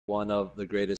one of the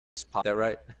greatest pop. Is that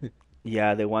right?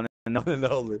 Yeah, the one and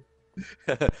only.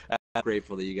 No. I'm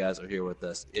grateful that you guys are here with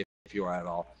us, if you are at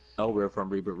all. No, we're from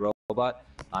Reboot Robot.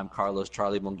 I'm Carlos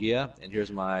Charlie Munguia, and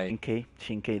here's my.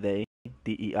 Shinkai Day.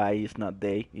 DEI is not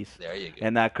day. It's There you go.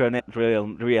 an acronym,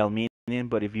 real meaning.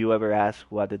 But if you ever ask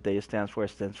what the day stands for, it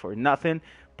stands for nothing.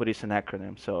 But it's an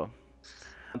acronym. So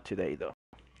not today though.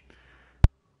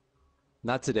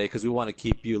 Not today, because we want to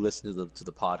keep you listening to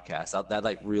the podcast. That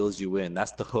like reels you in.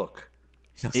 That's the hook.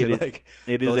 You know, It so is. like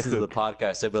It is go a listen to the hook.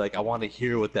 podcast. They'll be like, I want to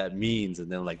hear what that means,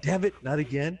 and then like, damn it, not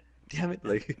again. Damn it,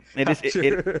 like It is.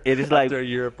 after It is like after a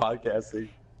year of podcasting.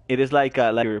 it is like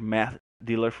your math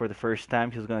dealer for the first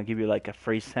time. He's gonna give you like a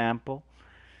free sample,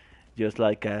 just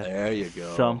like There you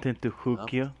go. something to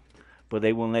hook Yep. you, but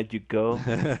they won't let you go.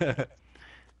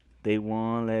 They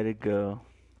won't let it go.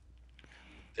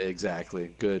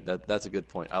 Exactly. Good. That's a good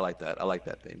point. I like that. I like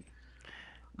that theme.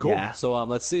 Cool. Yeah. So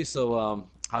let's see. So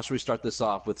how should we start this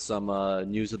off with some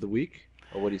news of the week?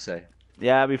 Or what do you say?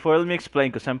 Yeah, before let me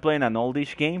explain, because I'm playing an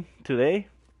oldish game today.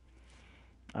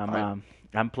 All right.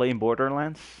 I'm playing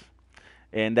Borderlands,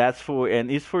 and it's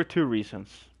for two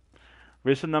reasons.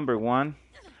 Reason number one,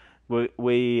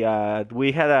 we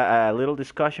had a little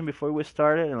discussion before we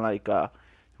started, and like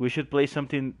we should play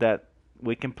something that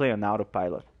we can play on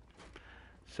autopilot.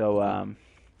 So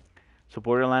so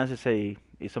Borderlands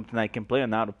is something I can play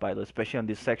on autopilot, especially on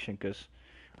this section, because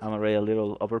I'm already a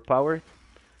little overpowered.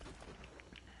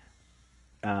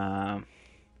 Um,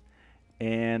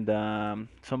 and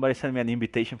somebody sent me an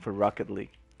invitation for Rocket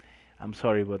League. I'm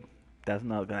sorry, but that's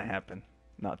not gonna happen.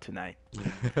 Not tonight.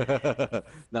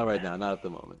 Not right now. Not at the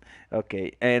moment.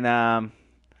 Okay, and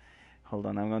hold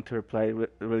on. I'm going to reply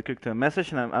really quick to the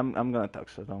message, and I'm gonna talk,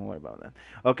 so don't worry about that.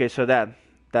 Okay, so that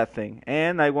thing,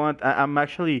 and I'm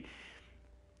actually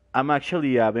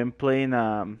been playing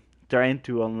trying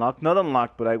to unlock, not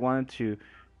unlock, but I wanted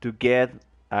to get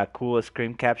a cool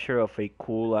screen capture of a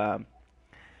cool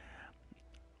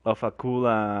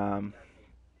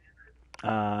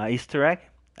Easter egg,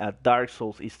 a Dark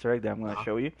Souls Easter egg that I'm gonna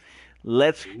show you.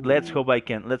 Let's Ooh. hope I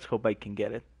can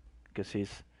get it, because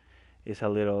it's a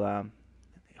little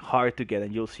hard to get,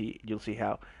 and you'll see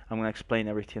how. I'm gonna explain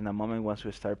everything in a moment once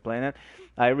we start playing it.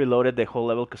 I reloaded the whole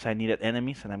level because I needed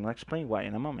enemies, and I'm gonna explain why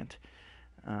in a moment.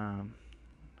 Um,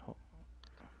 ho-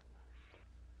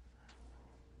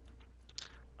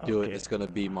 Do it. okay. It's gonna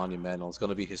be monumental. It's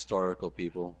gonna be historical,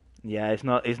 people. Yeah, it's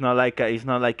not like it's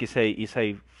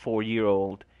a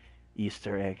 4-year-old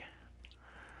Easter egg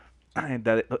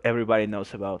that everybody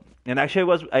knows about. And actually, I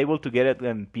was able to get it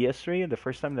on PS3 the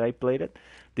first time that I played it.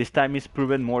 This time it's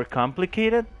proven more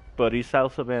complicated, but it's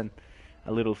also been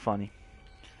a little funny.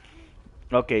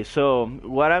 Okay, so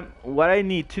what I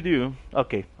need to do.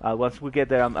 Okay, once we get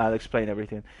there, I'll explain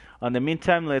everything. On the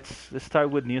meantime, let's start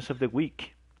with news of the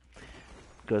week,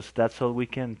 because that's all we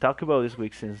can talk about this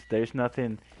week, since there's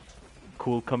nothing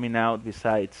cool coming out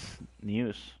besides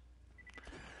news.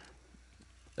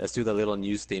 Let's do the little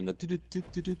news theme. The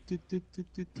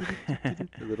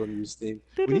little news theme.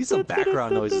 We need some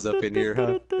background noises up in here,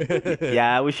 huh?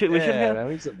 Yeah, we should Yeah, have man,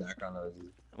 we need some background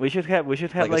noises. we should have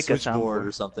Like a like a switchboard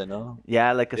or soundboard. something, no?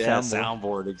 Yeah, like a Yeah, soundboard.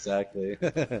 soundboard, exactly.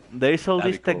 There's all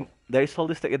That'd this be tech. cool. There's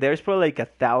probably like a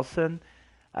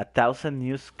thousand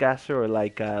newscaster, or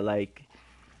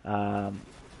um,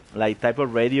 like type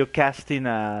of radio casting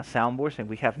soundboards, and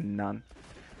we have none.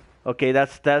 Okay,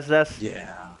 that's.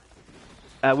 Yeah.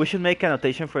 We should make a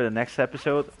notation for the next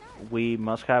episode. We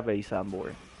must have a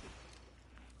soundboard.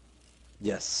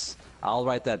 Yes. I'll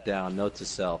write that down. Note to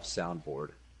self,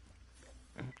 soundboard.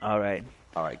 All right.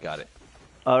 All right, got it.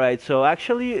 All right. So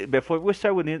actually, before we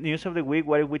start with the news of the week,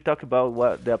 why don't we talk about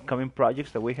what the upcoming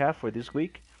projects that we have for this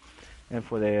week and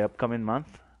for the upcoming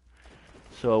month?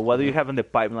 So what do you hmm have in the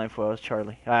pipeline for us,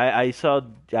 Charlie? I saw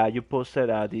you posted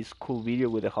this cool video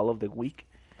with the haul of the week.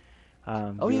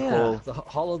 Oh Your yeah, whole. the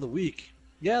haul of the week.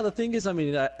 Yeah, the thing is, I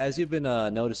mean, as you've been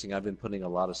noticing, I've been putting a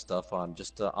lot of stuff on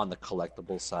just on the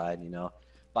collectible side,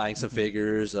 buying some Mhm.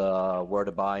 figures, where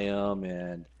to buy them,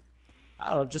 and I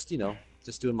don't know,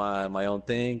 just doing my own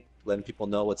thing, letting people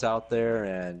know what's out there,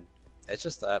 and it's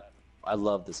just that I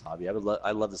love this hobby.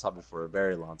 I love this hobby for a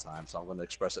very long time, so I'm going to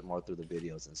express it more through the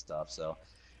videos and stuff. So,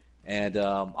 and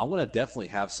I'm going to definitely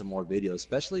have some more videos,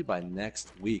 especially by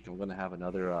next week. I'm going to have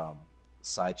another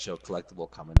sideshow collectible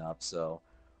coming up, so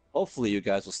hopefully you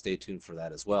guys will stay tuned for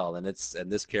that as well. And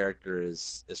this character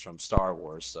is from Star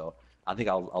Wars, so I think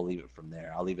I'll leave it from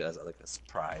there. I'll leave it as like a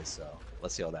surprise. So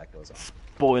let's see how that goes on.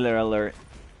 Spoiler alert.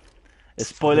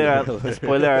 Spoiler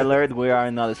Spoiler alert. alert. We are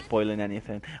not spoiling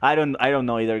anything. I don't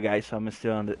know either, guys. So I'm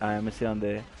still on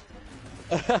the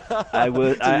I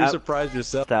will. So you're I surprised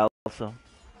yourself. style also.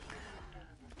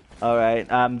 All right.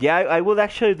 Yeah, I would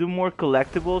actually do more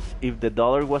collectibles if the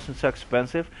dollar wasn't so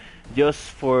expensive. Just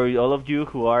for all of you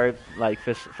who are like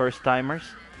first timers,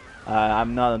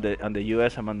 I'm not on the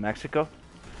U.S. I'm on Mexico,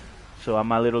 so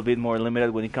I'm a little bit more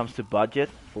limited when it comes to budget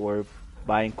for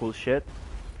buying cool shit.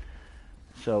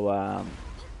 So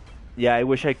yeah, I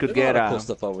wish I could There's a lot get of cool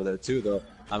stuff over there too, though.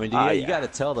 I mean, you yeah, got to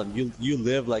tell them you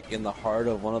live like in the heart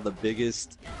of one of the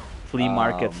biggest flea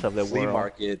markets of the flea world.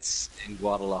 markets in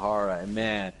Guadalajara, and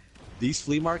man, these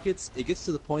flea markets, it gets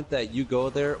to the point that you go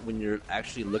there when you're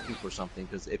actually looking for something.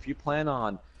 Because if you plan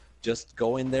on just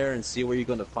going there and see what you're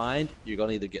going to find, you're going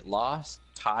to either get lost,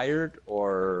 tired,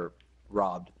 or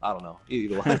robbed. I don't know.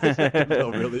 Either one. I don't know,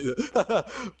 really.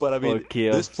 But I Or mean,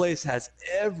 kill. this place has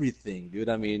everything, dude.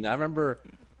 I mean, I remember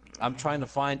I'm trying to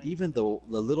find even the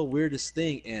little weirdest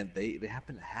thing, and they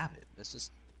happen to have it. It's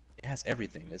just it has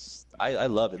everything. I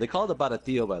love it. They call it the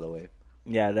Baratillo, by the way.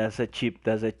 Yeah, that's a cheap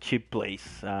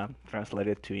place.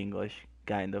 Translated to English,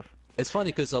 kind of. It's funny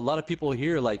because a lot of people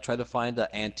here like try to find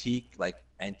the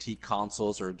antique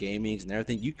consoles or gamings and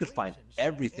everything. You could find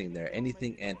everything there,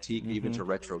 anything antique, even to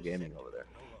retro gaming over there.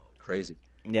 Crazy.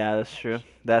 Yeah, that's true.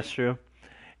 That's true.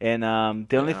 And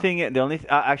the only Yeah. thing,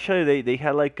 actually, they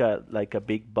had like a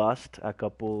big bust a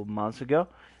couple months ago.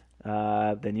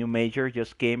 The new major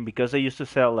just came because they used to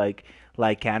sell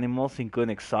like animals,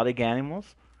 including exotic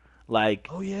animals, like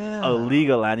Oh yeah.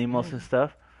 illegal animals Yeah. and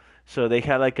stuff. So they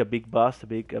had like a big bust, a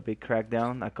big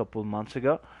crackdown a couple months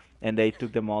ago, and they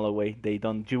took them all away. They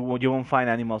don't you won't find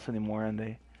animals anymore on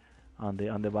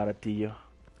the Baratillo.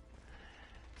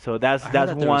 So I heard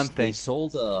that's that one thing. they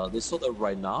sold a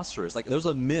rhinoceros. Like there's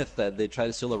a myth that they tried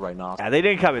to steal a rhinoceros. Yeah, they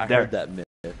didn't have I it heard there. that myth.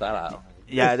 I don't know.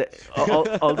 Yeah,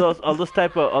 all those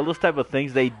type of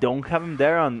things they don't have them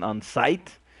there on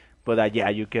site, but yeah,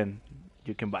 you can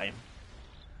buy them.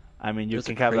 I mean, you There's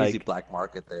a can have crazy like black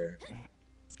market there.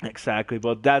 exactly,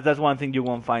 but that's one thing you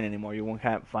won't find anymore. You won't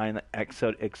find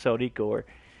exotic or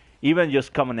even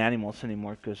just common animals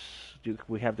anymore because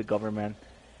we have the government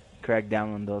crack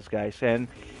down on those guys. And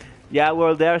yeah,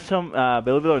 well, there are some,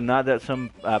 believe it or not, there's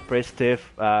some pretty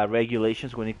stiff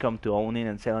regulations when it comes to owning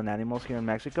and selling animals here in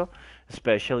Mexico,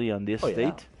 especially on this Oh yeah.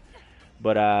 state.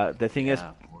 But Yeah,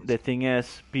 of course. the thing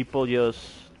is, people just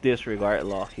disregard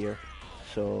law here.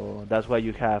 So that's why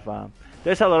you have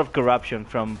there's a lot of corruption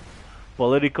from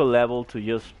political level to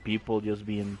just people just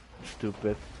being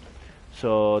stupid.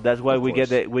 So that's why Of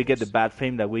course. Of we get the course. bad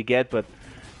fame that we get. But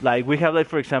like we have like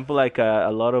for example like a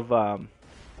lot of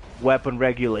weapon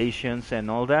regulations and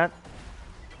all that,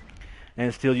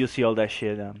 and still you see all that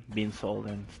shit being sold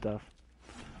and stuff.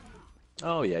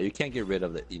 Oh yeah, you can't get rid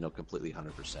of it, completely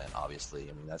 100%, obviously.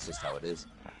 I mean, that's just how it is.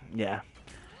 Yeah,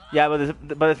 yeah.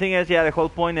 But the thing is, yeah, the whole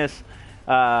point is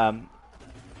um,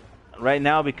 right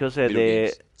now because Video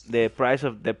games. the price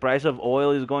of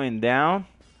oil is going down.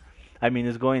 I mean,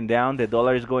 it's going down. The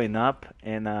dollar is going up,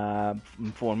 and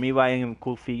for me, buying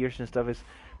cool figures and stuff is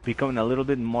becoming a little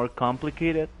bit more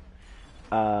complicated.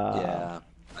 Uh, Yeah,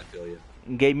 I feel you.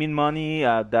 Gaming money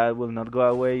that will not go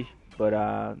away,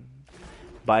 but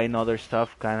buying other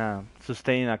stuff, kind of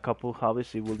sustaining a couple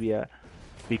hobbies, it will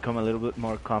become a little bit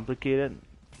more complicated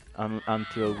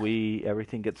until we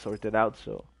everything gets sorted out.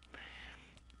 So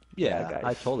yeah, Yeah,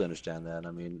 I guys. totally understand that.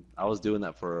 I mean, I was doing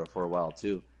that for a while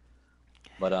too.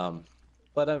 But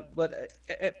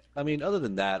I mean, other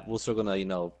than that, we're still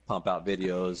gonna pump out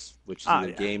videos, which is Ah, either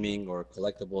yeah. gaming or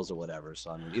collectibles or whatever.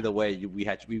 So I mean, either way, we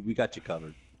got you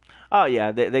covered. Oh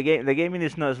yeah, the gaming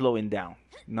is not slowing down,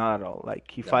 not at all.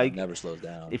 Like No, it never slows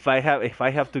down. if I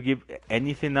have to give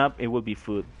anything up, it would be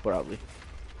food probably.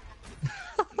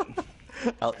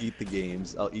 I'll eat the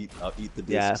games. I'll eat the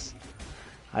Yeah, discs.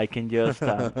 I can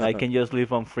just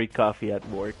live on free coffee at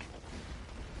work.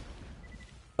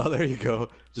 Oh, there you go.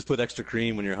 Just put extra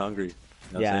cream when you're hungry.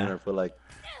 You know what I'm saying? Yeah, Or put like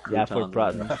yeah, for croutons or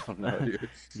whatever. protein. I don't know, dude.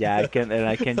 Yeah, I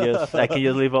can just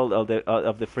leave all of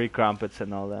the free crumpets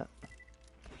and all that.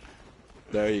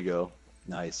 There you go.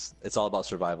 Nice. It's all about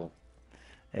survival.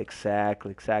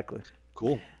 Exactly, exactly.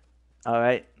 Cool. All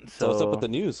right, So what's up with so the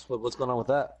news? What's going on with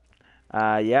that?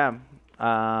 yeah,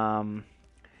 um,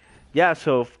 yeah.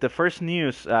 So the first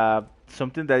news,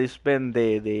 something that has been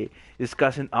the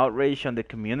discussing outrage on the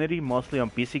community, mostly on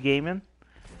PC gaming,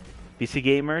 PC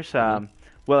gamers. Hmm.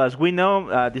 Well, as we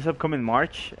know, this upcoming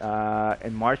March,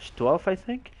 in March 12th, I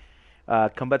think,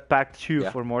 Combat Pack 2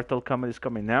 Yeah. for Mortal Kombat is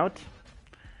coming out.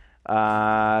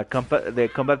 The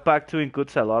Combat Pack 2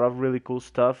 includes a lot of really cool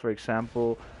stuff. For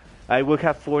example, I will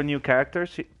have four new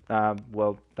characters.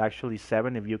 Well, actually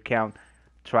seven if you count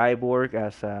Triborg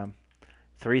as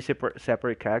three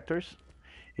separate characters.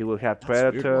 He will have That's a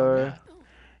weird one. Predator.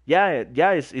 Yeah.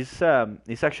 Yeah,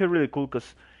 it's actually really cool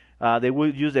because they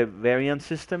will use a variant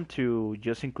system to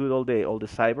just include all the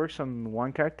cyborgs on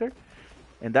one character,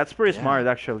 and that's pretty Yeah. smart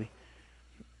actually.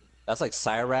 That's like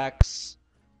Cyrax.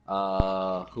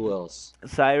 Who else?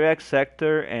 Cyrax,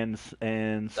 Sector, and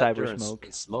Cyber Sector and, Smoke.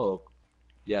 and Smoke.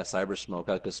 Yeah, Cyber Smoke.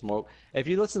 Because Smoke. If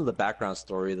you listen to the background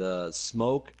story, the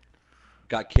Smoke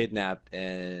got kidnapped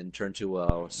and turned to a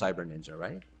cyber ninja,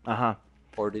 right? Uh-huh.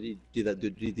 Or did he do that?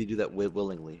 Did he do that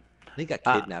willingly? I think he got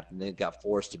Uh kidnapped and then got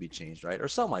forced to be changed, right? Or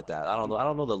something like that. I don't know. I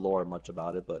don't know the lore much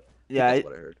about it, but I think yeah, that's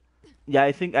what I heard. yeah.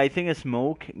 I think a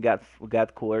Smoke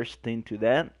got coerced into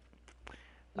that.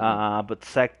 Mm-hmm. But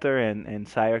Sector and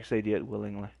Cyrax they did it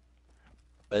willingly.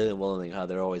 But then willingly, how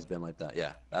they're always been like that.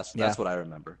 Yeah, Yeah. that's what I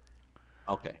remember.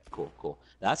 Okay, cool, cool.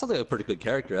 That sounds like a pretty good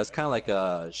character. That's kind of like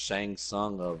a Shang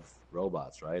Tsung of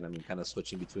robots, right? I mean, kind of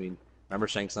switching between. Remember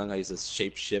Shang Tsung? I used to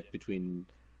shape shift between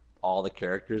all the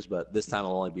characters, but this time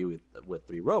it'll only be with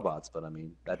three robots. But I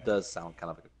mean, that does sound kind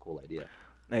of like a cool idea.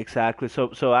 Exactly.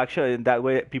 So actually, in that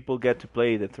way, people get to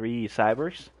play the three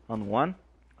cybers on one.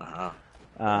 Uh-huh.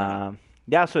 Yeah. Um,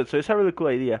 yeah. So it's a really cool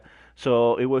idea.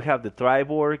 So it will have the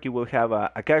Triborg. It will have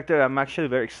a character I'm actually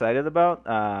very excited about.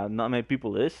 Not many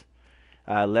people is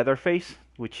Leatherface,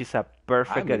 which is a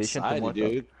perfect I'm addition to excited, Mortal.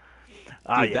 dude.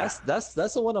 Ah, Dude, yeah. that's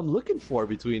the one I'm looking for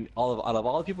between all of out of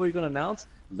all the people you're gonna announce.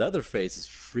 Leatherface is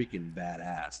freaking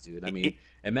badass, dude. I mean,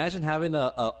 imagine having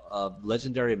a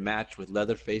legendary match with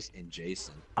Leatherface and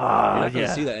Jason. You're not gonna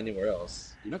Yeah. see that anywhere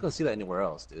else. You're not gonna see that anywhere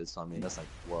else, dude. So I mean, that's like,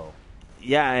 whoa.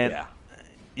 Yeah, and Yeah.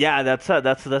 yeah, that's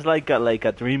like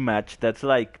a dream match. That's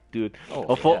like, dude, Oh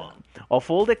of yeah.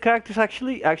 all the characters,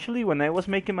 actually, when I was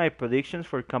making my predictions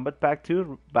for Combat Pack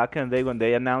 2 back in the day when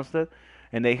they announced it,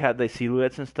 and they had the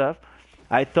silhouettes and stuff,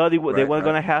 I thought they Right, were right.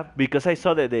 gonna have because I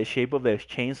saw the shape of the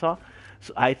chainsaw,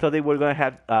 so I thought they were gonna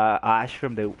have Ash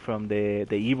from the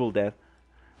Evil Dead.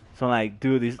 So I'm like,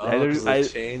 dude, this Oh, because of the I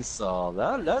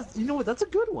chainsaw. That's you know what? That's a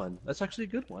good one. That's actually a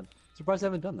good one. Surprised I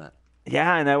haven't done that.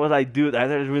 yeah, and I was like, dude, are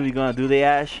they really gonna do the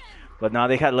Ash? But now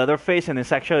they had Leatherface, and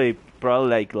it's actually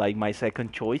probably like my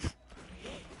second choice.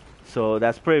 So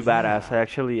that's pretty badass. Yeah. I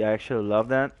actually love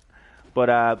that.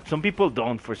 But some people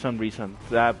don't for some reason.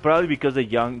 Probably because the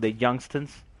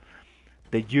youngsters,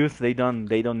 the youth, they don't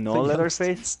know The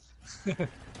Leatherface. youngsters.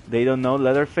 They don't know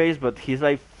Leatherface, but he's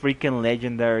like freaking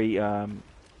legendary, a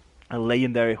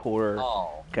legendary horror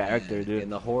Oh character, man, dude. in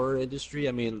the horror industry,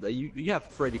 I mean, you have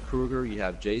Freddy Krueger, you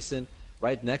have Jason.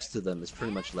 Right next to them is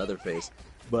pretty much Leatherface.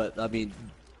 But I mean,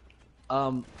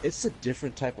 it's a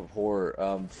different type of horror.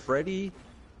 Freddy,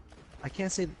 I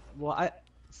can't say. Well,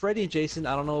 Freddy and Jason,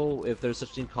 I don't know if there's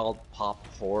such thing called pop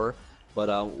horror, but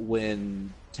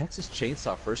when Texas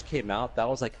Chainsaw first came out, that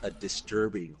was like a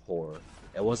disturbing horror.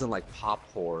 It wasn't like pop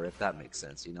horror, if that makes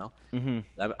sense, you know. Hmm.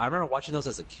 I remember watching those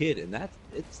as a kid, and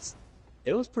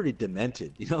it was pretty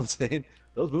demented. You know what I'm saying?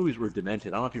 Those movies were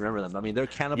demented. I don't know if you remember them. I mean, they're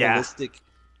Yeah, cannibalistic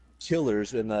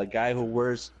killers, and the guy who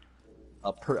wears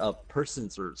a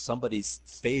person's or somebody's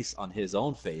face on his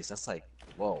own face. That's like,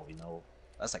 whoa, you know,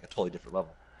 that's like a totally different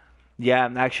level. yeah.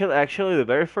 And actually, the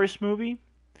very first movie,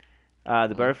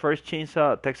 the Mhm. very first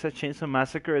Texas Chainsaw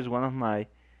Massacre, is one of my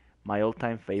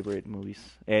all-time favorite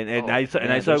movies. And Oh I man, saw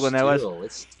it there's when I was still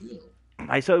it's still.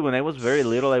 I saw it when I was very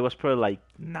little. I was probably like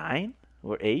 9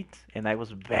 or 8, and I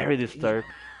was very Oh disturbed.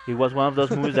 damn. It was one of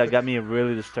those movies that got me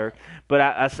really disturbed. But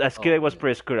as kid, I Oh was man.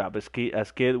 pretty screwed up.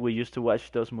 As kid, we used to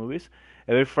watch those movies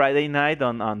every Friday night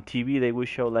on TV. They would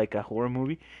show like a horror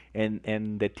movie, and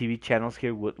the TV channels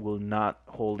here will not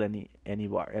hold any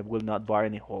bar. It will not bar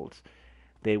any holds.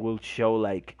 They will show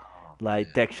Oh like man.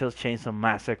 Texas Chainsaw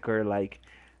Massacre, like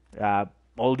uh,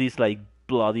 all these like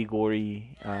bloody,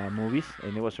 gory movies,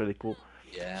 and it was really cool.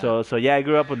 Yeah. So yeah, I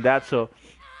grew up on that. So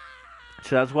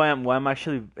that's why I'm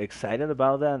actually excited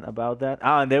about that.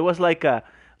 Ah, and there was like a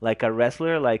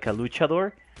wrestler, like a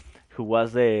luchador, who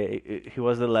was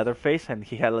the Leatherface, and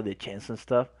he had like the chains and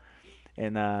stuff.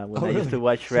 And when Oh I used to really?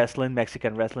 watch wrestling,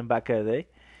 Mexican wrestling back in the day,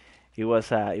 it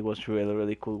was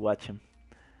really cool watching.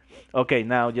 Okay,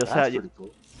 now just That's pretty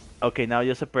cool.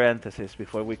 a parenthesis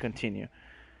before we continue.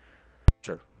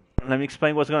 Sure. Let me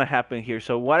explain what's gonna happen here.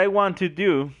 So what I want to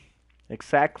do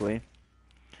exactly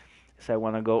is I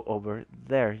want to go over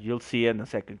there. You'll see it in a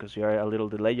second because you're a little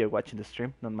delayed. You're watching the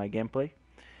stream, not my gameplay.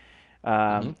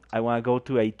 Mm-hmm. I want to go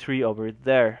to a tree over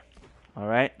there. All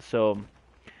right. So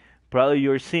probably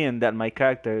you're seeing that my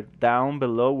character down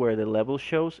below where the level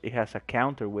shows, it has a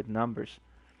counter with numbers.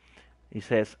 It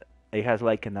says it has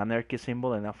like an anarchy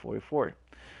symbol and a 44.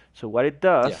 So what it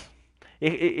does, Yeah.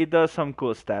 it does some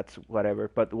cool stats, whatever.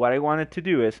 But what I wanted to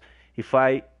do is if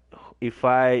I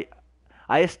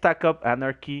I stack up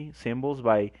anarchy symbols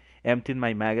by emptying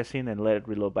my magazine and let it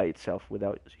reload by itself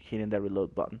without hitting the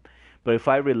reload button. But if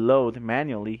I reload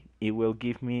manually, it will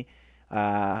give me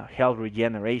health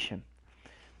regeneration.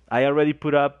 I already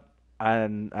put up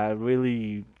a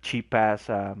really cheap ass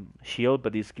shield,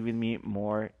 but it's giving me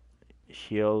more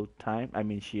shield time. I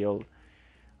mean shield,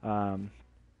 um,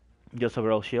 just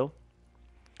overall shield.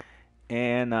 Hmm.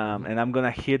 And I'm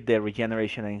gonna hit the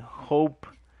regeneration and hope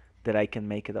that I can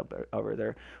make it up over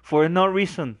there for no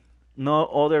reason, no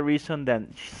other reason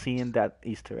than seeing that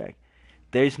Easter egg.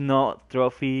 There is no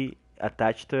trophy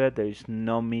attached to it. There is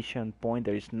no mission point.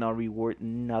 There is no reward.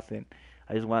 Nothing.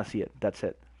 I just want to see it. That's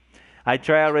it. I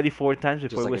tried already 4 times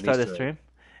Just before like we an start the Easter egg. stream.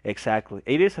 Exactly.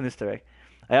 It is an Easter egg.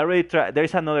 I already tried.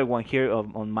 There's another one here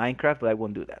on Minecraft, but I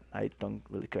won't do that. I don't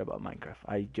really care about Minecraft.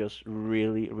 I just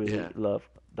really, really Yeah. love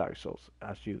Dark Souls,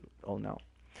 as you all know.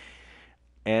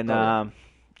 And Oh yeah. um,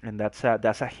 and that's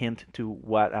a hint to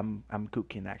what I'm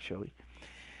cooking actually.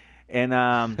 And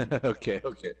Okay.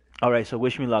 Okay. all right, so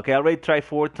wish me luck. I already tried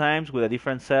 4 times with a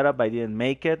different setup. I didn't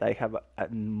make it. I have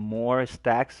more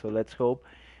stacks, so let's hope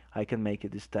I can make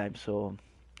it this time. So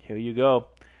here you go.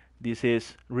 This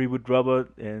is Reboot Robot,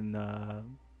 and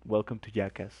welcome to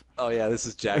Jackass. Oh yeah, this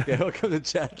is Jackass. Welcome to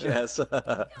Jackass.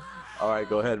 All right,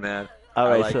 go ahead, man. All I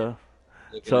right, like so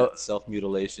looking so at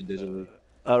self-mutilation digitally.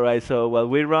 all right, so while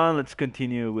we run, let's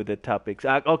continue with the topics.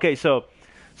 Okay, so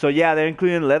yeah, they're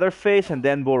including Leatherface and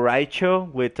then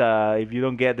Borracho. With if you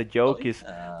don't get the Oh joke, is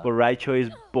yeah. Borracho is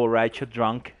borracho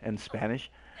drunk in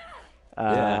Spanish.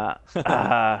 Yeah.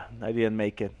 I didn't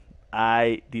make it.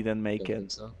 I didn't make Don't it.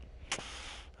 think so.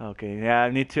 Okay, yeah, I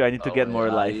need to get Oh more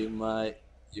yeah, life. you might.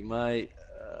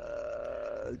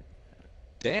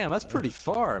 Damn, that's pretty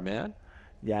far, man.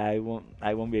 Yeah, I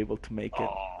won't be able to make it.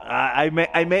 I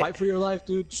Oh, may fight for your life,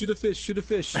 dude. Shoot a fish. Shoot a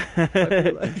fish. Fight for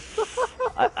your I, life.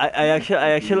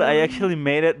 I actually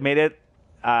made it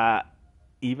uh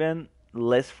even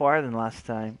less far than last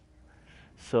time.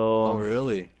 Oh, So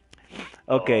really?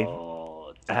 okay.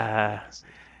 Oh, damn. Uh That's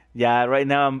yeah, right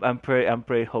now I'm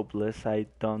pretty hopeless. I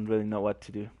don't really know what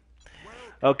to do.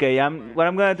 Okay, what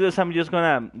I'm gonna do is I'm just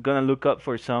gonna look up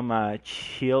for some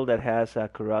shield that has a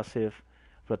corrosive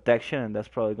protection, and that's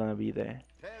probably gonna be the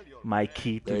my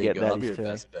key to there you get go. that That'll be your Easter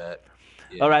egg. best bet.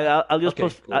 All right, Yeah. I'll just Okay,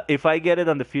 post cool. if I get it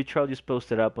on the future, I'll just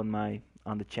post it up on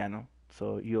the channel,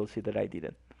 so you'll see that I did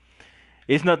it.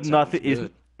 It's not Sounds nothing.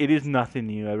 good. It is nothing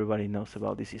new. Everybody knows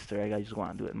about this Easter egg. I just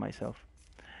want to do it myself.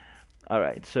 All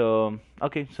right, so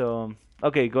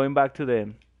going back to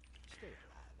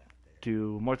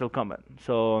Mortal Kombat.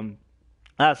 So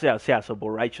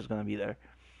Borraicho's gonna be there,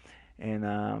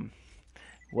 and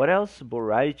what else?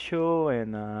 Borraicho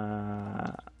and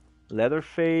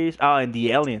Leatherface. Oh, and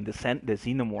the alien, the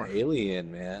xenomorph.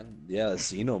 Alien, man. Yeah, the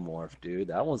Xenomorph, dude.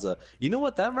 That one's a. You know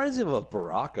what? That reminds me of a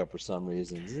Baraka for some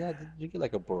reason. Did you get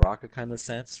like a Baraka kind of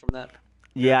sense from that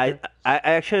Yeah, I, character? I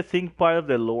actually think part of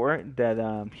the lore that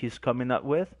he's coming up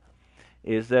with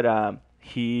is that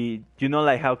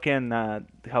like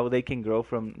how they can grow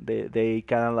from they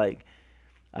kind of like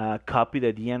copy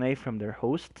the DNA from their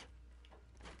host.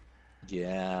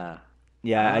 Yeah.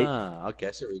 Yeah, I Ah, okay.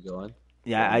 I see where you're going.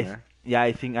 yeah Going I there. yeah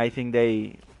I think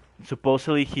they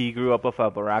supposedly he grew up of a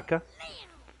baraka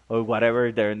or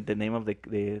whatever the name of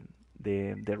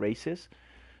the race is.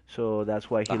 So that's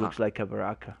why he Uh-huh. looks like a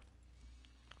baraka.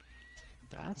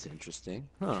 That's interesting.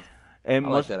 Huh. And I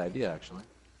like most that idea, actually.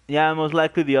 yeah, most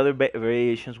likely the other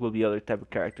variations will be other type of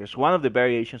characters. One of the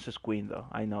variations is Queen though.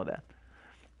 I know that.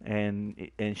 And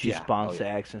she Yeah. Oh, spawns yeah.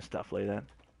 eggs and stuff like that.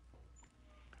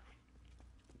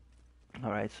 All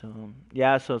right, so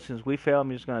yeah, so since we failed,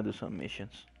 I'm just gonna do some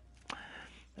missions.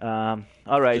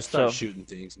 All right, Just start so shooting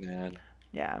things, man.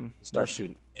 yeah, Start that's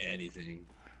shooting anything.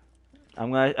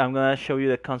 I'm gonna show you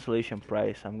the consolation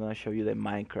prize. I'm gonna show you the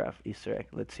Minecraft Easter egg.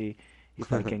 Let's see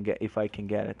if I can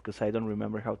get it because I don't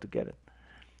remember how to get it.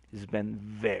 It's been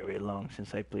very long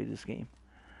since I played this game.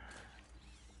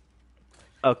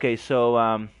 Okay, so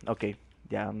okay,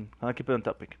 yeah, I'm gonna keep it on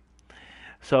topic.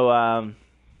 So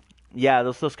yeah,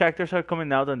 those characters are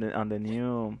coming out on the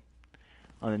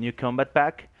new combat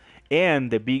pack,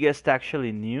 and the biggest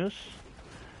actually news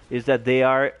is that they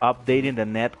are updating the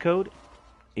netcode.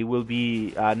 It will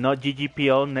be not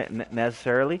GGPO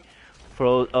necessarily.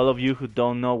 For all of you who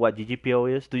don't know what GGPO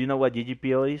is, do you know what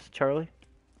GGPO is, Charlie?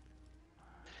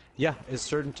 Yeah, it's a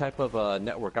certain type of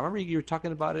network. I remember you were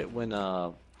talking about it when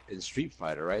in Street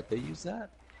Fighter, right? They use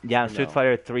that Yeah, or Street no?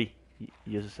 Fighter 3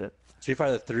 uses it. Street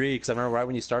Fighter 3, because I remember right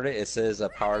when you started, it says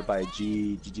powered by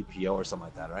GGPO or something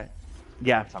like that, right?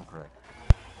 Yeah, If I'm correct.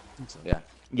 I think so, yeah.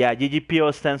 yeah.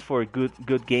 GGPO stands for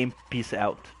good game. Peace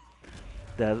out.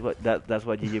 That's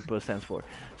what GGPO stands for.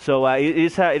 So it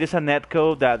is a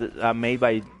netcode that made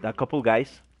by a couple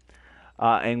guys,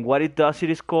 and what it does, it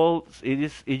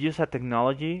uses a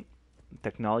technology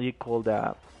called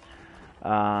um,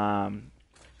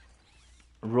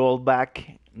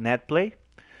 rollback net play.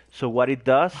 So what it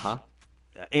does, Uh-huh.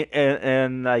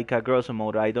 and like a grosso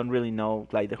modo, I don't really know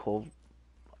like the whole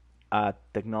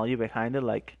technology behind it,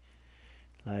 like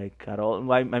at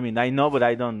all. I mean, I know, but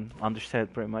I don't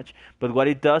understand pretty much. But what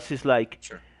it does is like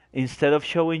Sure. instead of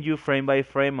showing you frame by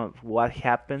frame of what is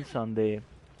happening on the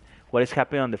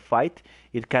fight,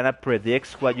 it kind of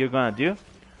predicts what you're gonna do.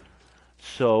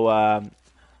 So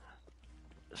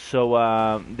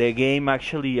the game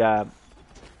actually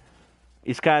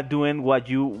is kind of doing what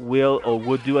you will or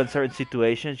would do in certain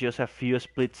situations, just a few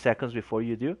split seconds before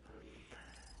you do.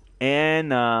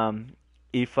 And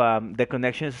if the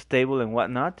connection is stable and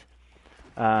whatnot,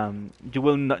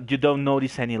 you don't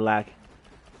notice any lag.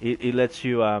 It lets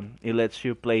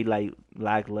you play like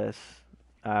lagless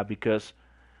because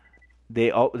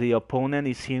the opponent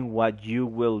is seeing what you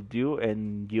will do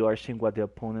and you are seeing what the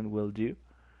opponent will do.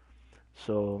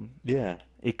 So Yeah.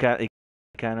 it kind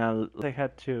of I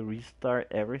had to restart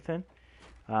everything.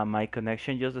 My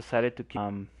connection just decided to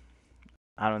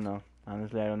I don't know.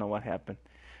 Honestly, I don't know what happened.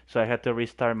 So I had to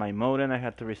restart my modem. I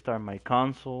had to restart my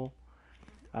console.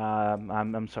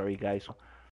 I'm sorry, guys.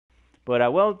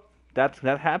 But well, that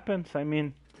happens. I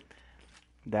mean,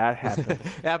 that It happens.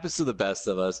 happens to the best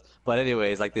of us. But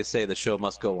anyways, like they say, the show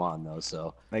must go on though.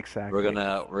 So Exactly.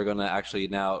 we're gonna actually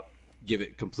now give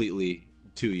it completely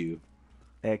to you.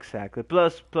 Exactly.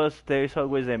 Plus, there's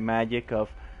always a magic of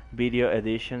video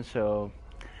edition, so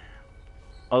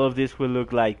all of this will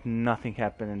look like nothing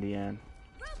happened in the end.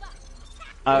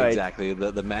 All right. Exactly.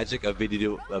 The magic of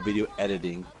video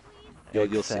editing.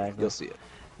 You'll see. You'll Exactly. see it.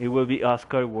 It will be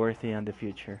Oscar worthy in the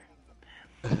future.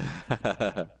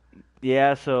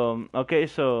 Yeah. So okay.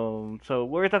 So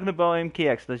we're talking about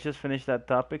MKX. Let's just finish that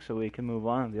topic so we can move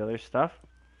on to the other stuff.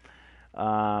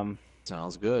 Um,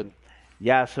 Sounds good.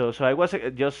 yeah. So I was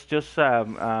just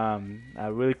a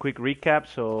really quick recap.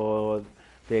 So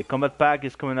the combat pack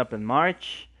is coming up in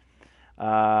March.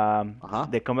 Uh-huh.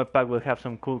 The combat pack will have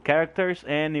some cool characters,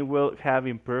 and it will have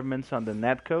improvements on the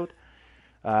netcode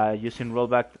using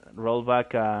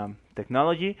rollback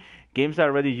technology. Games that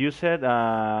already use it,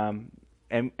 and,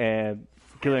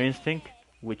 Killer Instinct,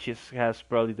 which has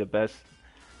probably the best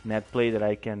net play that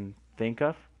I can think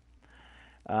of.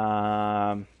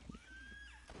 Um,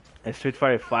 Street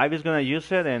Fighter 5 is gonna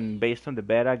use it, and based on the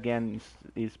beta, again,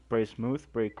 is pretty smooth,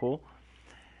 pretty cool,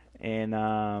 and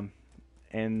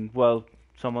well,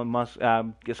 someone must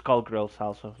Skullgirls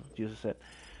also uses it.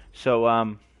 So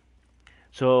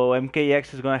so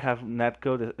MKX is gonna have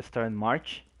netcode start in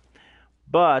March,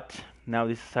 but now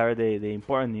this is the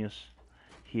important news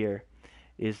here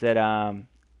is that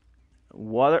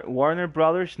Warner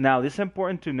Brothers. Now this is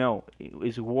important to know.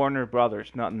 Is Warner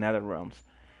Brothers, not NetherRealms.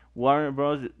 Warner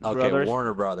Okay, Brothers,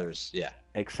 Warner Brothers. Yeah.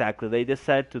 exactly. They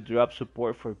decided to drop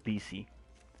support for PC,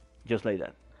 just like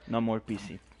that. No more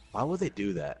PC. Why would they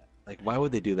do that? Like, why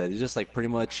would they do that? They just like pretty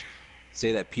much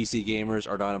say that PC gamers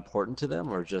are not important to them,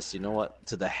 or just you know what,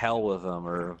 to the hell with them,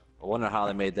 or I wonder how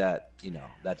they made that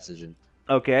that decision.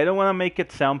 Okay, I don't want to make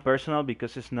it sound personal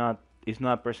because it's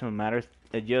not personal matters.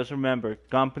 Just remember,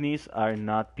 companies are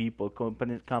not people.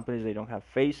 Companies they don't have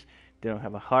face, they don't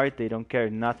have a heart, they don't care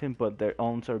nothing but their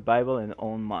own survival and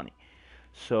own money.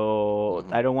 So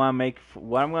Hmm. I don't want to make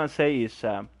what I'm gonna say is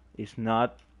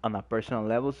not on a personal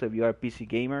level. So if you are a PC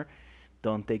gamer,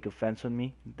 don't take offense on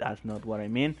me. That's not what I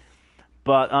mean.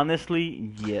 But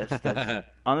honestly yes,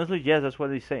 that's what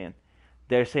they're saying.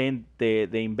 They're saying the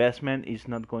investment is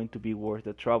not going to be worth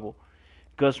the trouble.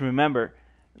 Because remember,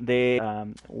 the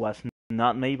was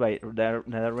not made by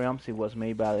NetherRealms. It was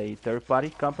made by a third-party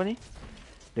company.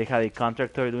 They had a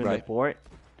contractor doing the Right. port,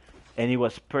 and it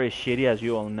was pretty shitty, as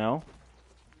you all know.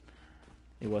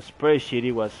 It was pretty shitty.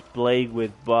 It was plagued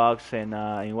with bugs, and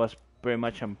it was pretty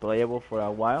much unplayable for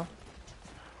a while.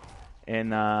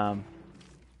 And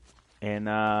and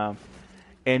uh,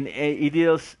 and it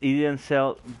didn't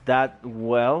sell that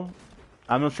well.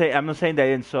 I'm not saying that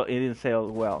it didn't sell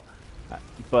well,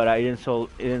 but it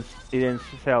didn't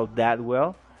sell that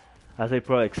well as I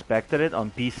probably expected it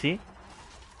on PC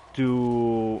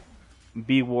to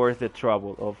be worth the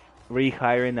trouble of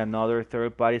rehiring another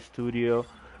third-party studio,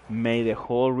 made a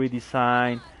whole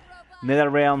redesign.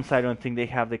 NetherRealms, I don't think they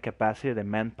have the capacity, the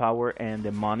manpower, and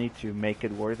the money to make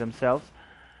it work themselves.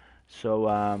 So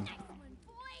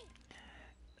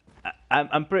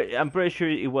I'm pretty sure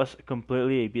it was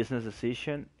completely a business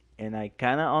decision, and I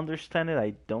kind of understand it.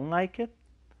 I don't like it,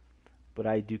 but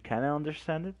I do kind of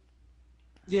understand it.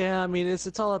 Yeah, I mean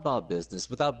it's all about business.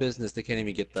 Without business, they can't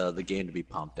even get the game to be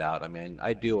pumped out. I mean,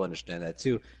 I do understand that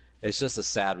too. It's just a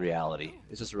sad reality.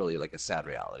 It's just really like a sad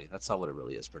reality. That's all what it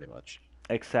really is, pretty much.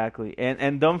 Exactly,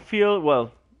 and don't feel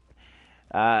well.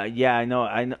 Yeah, I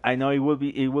know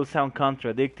it will sound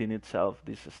contradicting itself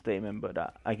this statement,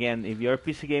 but again, if you're a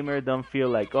PC gamer, don't feel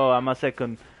like, oh, I'm a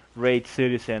second-rate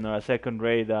citizen or a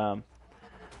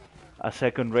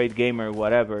second-rate gamer,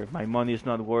 whatever. My money is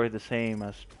not worth the same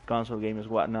as console gamers,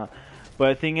 whatnot. But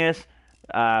the thing is,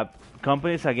 uh,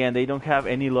 companies again, they don't have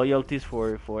any loyalties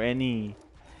for any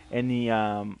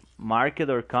market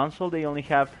or console. They only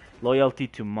have loyalty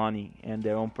to money and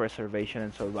their own preservation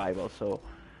and survival. So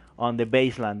on the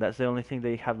baseline, that's the only thing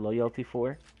they have loyalty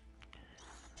for.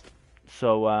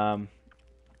 So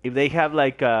if they have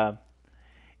like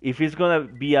if it's gonna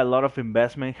be a lot of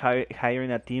investment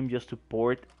hiring a team just to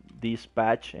port this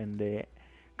patch and the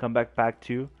comeback pack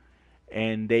 2,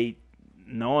 and they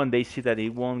know and they see that it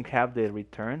won't have the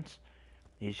returns,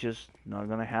 it's just not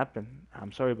gonna happen.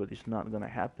 I'm sorry, but it's not gonna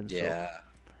happen. So Yeah.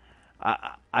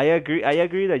 I agree. I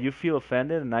agree that you feel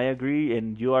offended, and I agree,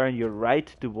 and you are in your right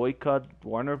to boycott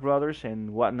Warner Brothers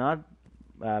and whatnot,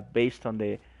 based on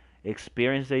the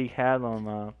experience they had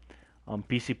on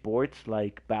PC ports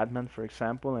like Batman, for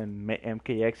example, and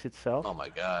MKX itself. Oh my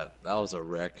God, that was a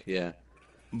wreck. Yeah.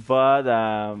 But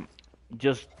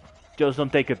just just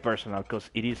don't take it personal, because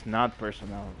it is not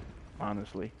personal.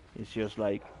 Honestly, it's just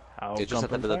like how It's just that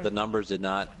companies the are. numbers did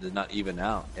not even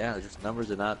out. Yeah, just numbers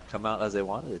did not come out as they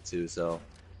wanted it to. So,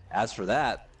 as for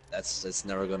that, that's it's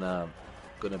never gonna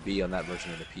be on that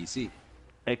version of the PC.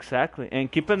 Exactly,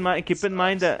 and keep in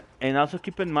mind Sucks. that, and also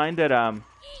keep in mind that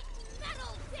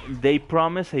they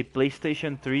promise a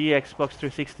PlayStation 3, Xbox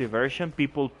 360 version.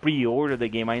 People pre-order the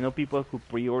game. I know people who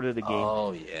pre-order the game,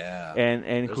 Oh yeah, and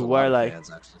there's a who lot are of like,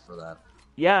 fans actually for that.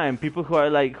 yeah, and people who are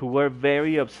like, who were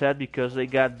very upset because they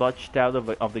got botched out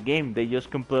of the game. They just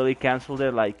completely canceled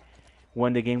it like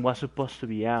when the game was supposed to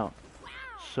be out.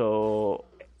 So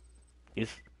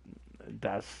it's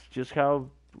that's just how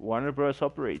Warner Bros.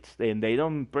 Operates, and they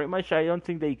don't pretty much. I don't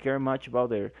think they care much about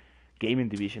their gaming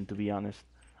division, to be honest.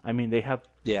 I mean, they have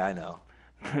Yeah, I know.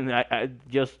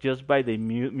 just by the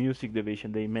music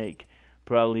division, they make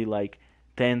probably like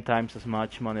 10 times as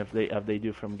much money if they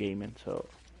do from gaming. So,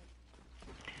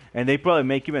 and they probably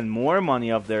make even more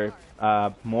money of their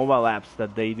mobile apps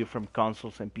that they do from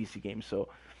consoles and PC games. So,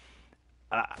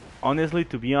 uh, honestly,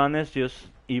 to be honest, just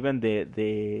even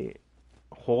the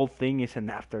whole thing is an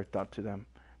afterthought to them,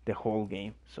 the whole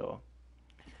game. So,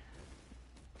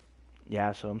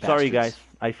 yeah. So I'm sorry, guys. Bastards.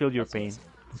 I feel your That's what pain.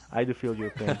 I do feel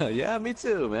your pain. I say. Yeah, me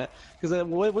too, man. Because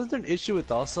wasn't there an issue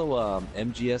with also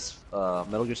MGS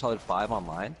Metal Gear Solid 5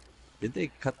 Online? Did they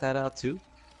cut that out too?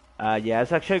 Yeah,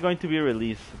 it's actually going to be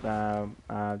released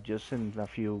just in a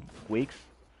few weeks,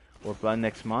 or probably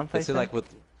next month, They I say think. like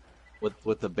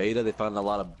with the beta, they found a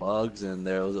lot of bugs and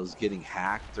it was getting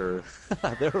hacked or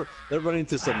they're running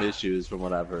into some issues from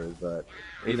what I've heard. But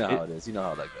you It's know how it, it is. You know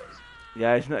how that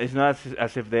yeah, it's not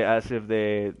as if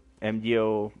the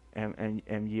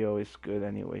MGO is good,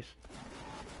 anyways.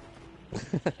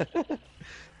 goes.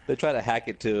 They try to hack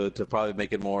it to probably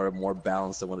make it more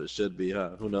balanced than what it should be,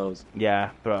 huh? Who knows?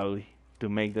 Yeah, probably to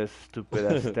make the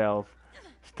stupid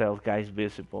stealth guys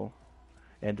visible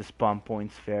and the spawn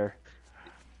points fair.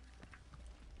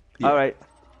 All Yeah, right.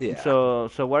 yeah. So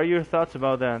what are your thoughts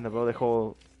about the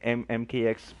whole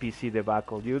MKX PC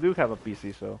debacle? You do have a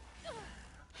PC, so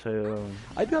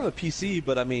I do have a PC,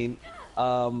 but I mean,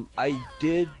 I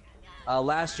did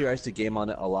last year. I used to game on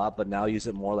it a lot, but now I use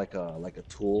it more like a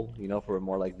tool, for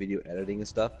more like video editing and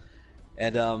stuff.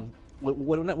 And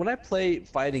when I play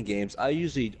fighting games, I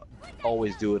usually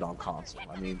always do it on console.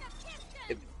 I mean,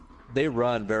 it, they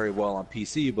run very well on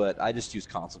PC, but I just use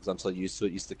console because I'm so used to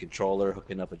it, used to the controller,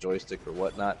 hooking up a joystick or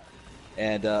whatnot.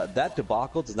 And that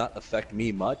debacle does not affect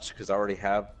me much because I already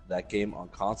have that game on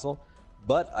console.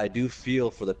 But I do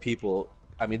feel for the people.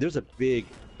 I mean, there's a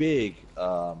big,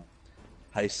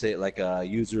 how do you say it, like a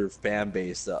user fan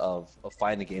base of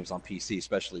fighting games on PC,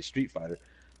 especially Street Fighter.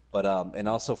 But and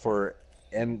also for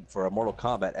a Mortal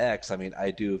Kombat X, I mean,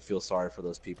 I do feel sorry for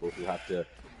those people who have to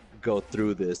go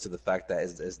through this to the fact that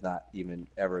is not even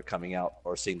ever coming out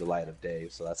or seeing the light of day.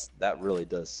 So that really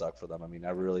does suck for them. I mean,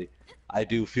 I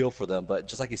do feel for them. But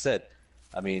just like you said,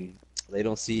 I mean, they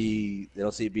don't see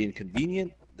it being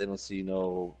convenient. They don't see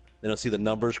the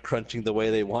numbers crunching the way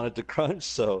they wanted to crunch.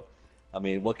 So, I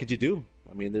mean, what could you do?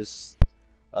 I mean, there's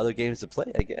other games to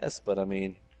play, I guess. But I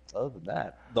mean, other than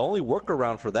that, the only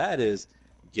workaround for that is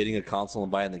getting a console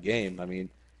and buying the game. I mean,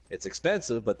 it's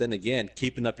expensive, but then again,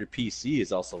 keeping up your PC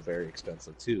is also very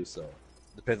expensive too. So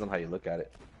depends on how you look at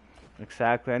it.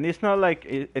 Exactly, and it's not like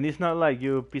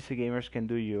you PC gamers can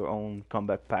do your own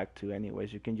combat pack too.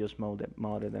 Anyways, you can just mod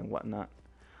it and whatnot.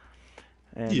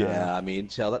 And Yeah, I mean,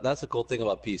 Chell, that's the cool thing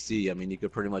about PC. I mean, you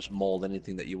could pretty much mold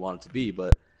anything that you want it to be,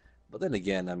 but then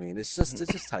again, I mean, it's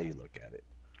just how you look at it.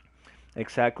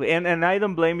 exactly, and I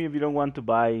don't blame you if you don't want to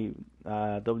buy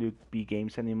WB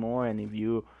games anymore, and if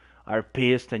you are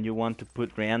pissed and you want to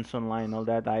put rants online and all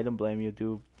that, I don't blame you.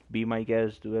 Do be my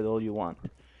guest, do it all you want.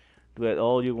 Do it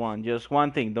all you want. Just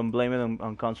one thing, don't blame it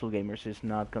on console gamers. It's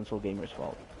not console gamers'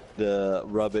 fault. The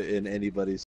rub it in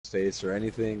anybody's face or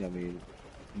anything. I mean,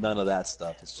 none of that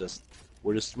stuff. It's just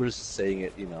we're just saying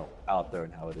it, out there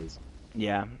and how it is.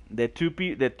 Yeah, the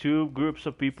two groups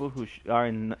of people who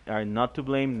are not to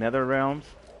blame: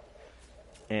 NetherRealms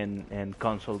and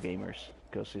console gamers,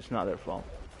 because it's not their fault.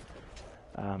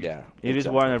 Yeah, It is exactly.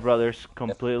 Warner Brothers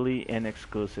completely and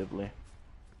exclusively.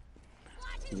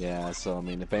 Yeah, so I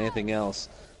mean, if anything else,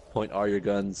 point all your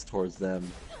guns towards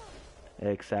them.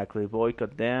 Exactly,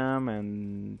 boycott them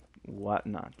and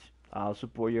whatnot. I'll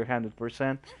support you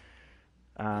 100%.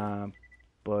 Uh,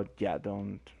 but yeah,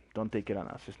 don't take it on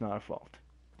us. It's not our fault.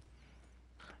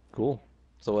 Cool.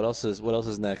 So what else is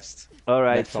next? All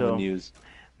right, Next on the so news.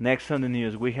 next on the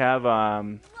news we have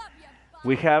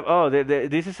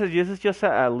this is just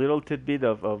a little tidbit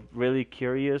of really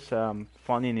curious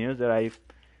funny news that I've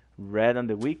read on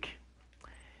the week.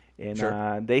 And Sure.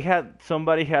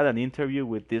 somebody had an interview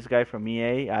with this guy from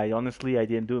EA. I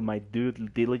didn't do my due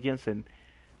diligence and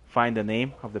find the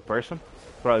name of the person.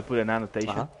 Probably put an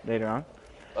annotation Uh-huh. later on.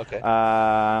 Okay.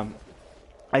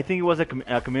 I think it was a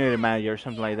community manager or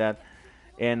something like that.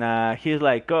 And he's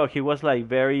like, oh, he was like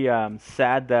very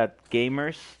sad that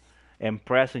gamers and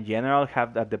press in general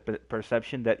have the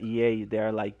perception that EA,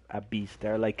 they're like a beast,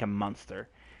 they're like a monster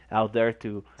out there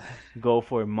to go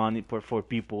for money for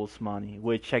people's money,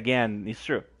 which again is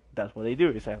true. That's what they do.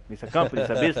 It's a company, it's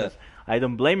a business. I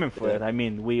don't blame him for Yeah, it. I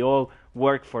mean, we all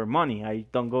work for money. I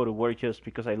don't go to work just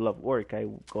because I love work. I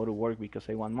go to work because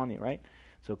I want money, right?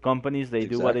 So companies, they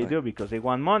do what they exactly. do because they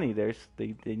want money. They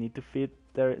need to feed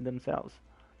themselves.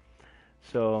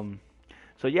 So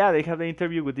so yeah, they have the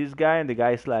interview with this guy, and the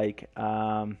guy's like,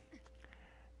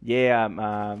 yeah,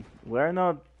 we're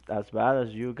not as bad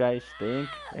as you guys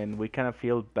think, and we kind of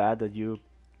feel bad that you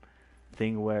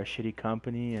think we're a shitty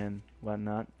company and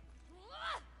whatnot.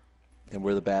 And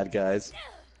we're the bad guys.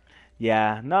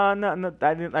 Yeah, no, no, no.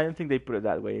 I don't think they put it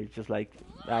that way. It's just like,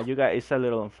 you guys, it's a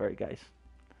little unfair, guys.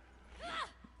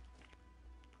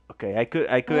 Okay,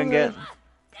 Well, then,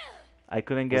 I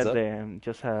couldn't what's get up?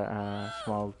 just a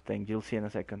small thing. You'll see in a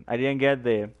second. I didn't get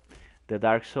the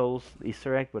Dark Souls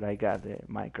Easter egg, but I got the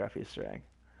Minecraft Easter egg.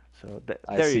 So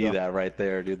I there you see go. that right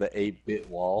there, dude. The 8-bit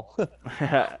wall.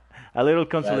 A little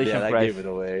Yeah, consolation that prize. gave it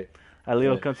away. A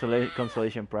little Yeah.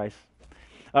 consolation prize.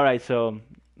 All right, so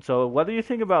what do you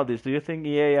think about this? Do you think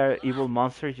EA are evil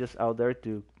monsters just out there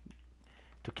to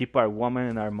keep our woman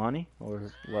and our money,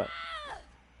 or what?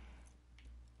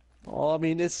 Well, I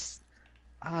mean,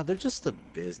 they're just a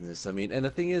business. I mean, and the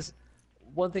thing is,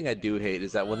 one thing I do hate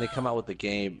is that when they come out with the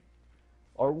game,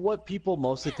 or what people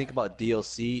mostly think about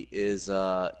DLC is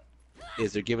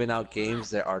they're giving out games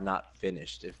that are not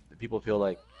finished. If people feel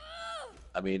like,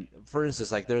 I mean, for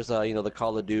instance, like there's the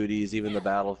Call of Duties, even the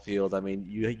Battlefield. I mean,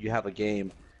 you have a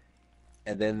game,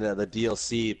 and then the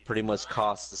DLC pretty much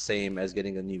costs the same as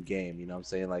getting a new game. You know what I'm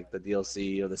saying? Like the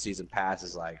DLC or the season pass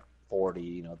is like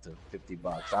 40, to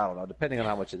 $50. I don't know, depending on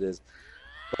how much it is.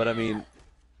 But I mean,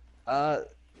 uh,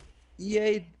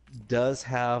 EA does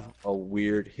have a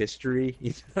weird history,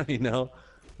 you know,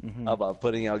 Hmm. about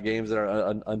putting out games that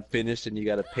are unfinished, and you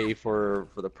got to pay for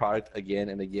the product again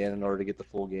and again in order to get the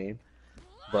full game.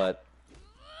 But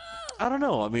I don't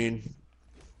know. I mean,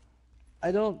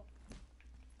 I don't.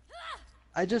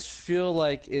 I just feel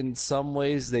like in some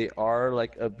ways they are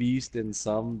like a beast, in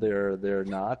some they're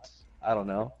not. I don't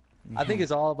know. I think Hmm.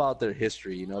 it's all about their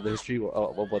history, the history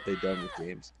of what they've done with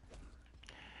games.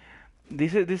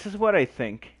 This is what I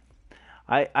think.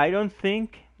 I don't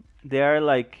think they are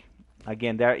like,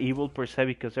 again, they are evil per se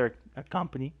because they're a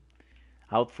company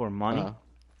out for money,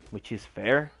 Uh-huh. which is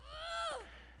fair.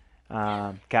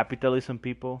 Capitalism,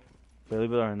 people,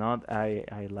 believe it or not,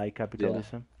 I like Yeah.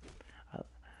 capitalism. Uh,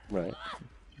 Right.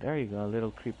 there you go, a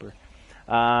little creeper.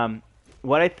 Um,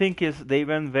 what I think is they've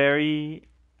been very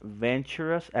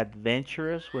adventurous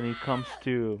when it comes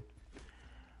to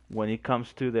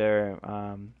their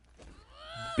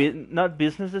not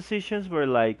business decisions, but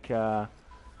like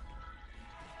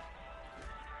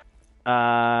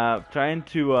trying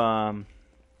to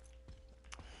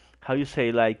how you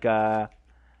say like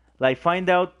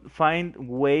find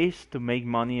ways to make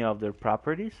money of their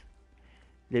properties.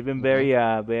 They've been Hmm.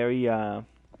 very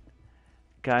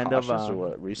kind of Cautious or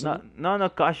what? Recently?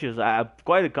 not cautious.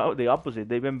 Quite the opposite.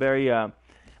 They've been very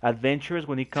adventurous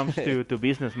when it comes to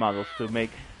business models to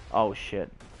make. Oh shit!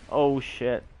 Oh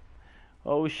shit!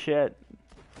 Oh shit!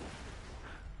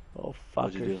 Oh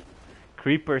What'd you fuckers! do?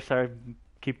 Creepers are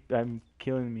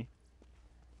killing me.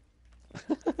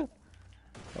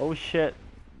 Oh shit!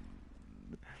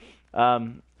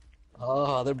 Um,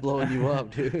 Oh, they're blowing you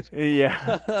up, dude. yeah.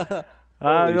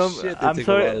 Holy No, shit, they take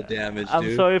a lot of damage, I'm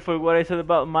dude. sorry for what I said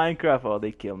about Minecraft. Oh,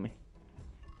 they kill me.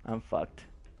 I'm fucked.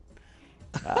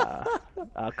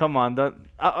 Uh, come on, don't.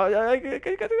 Oh,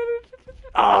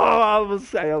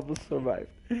 I almost survived.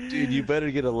 Dude, you better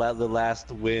get the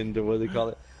last wind or what do they call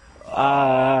it? Oh,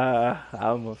 I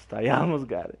almost got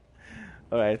it.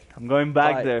 All right, I'm going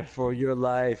back fight there. for your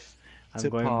life I'm to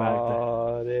going back there.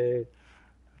 party.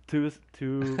 Two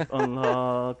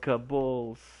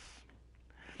unlockables.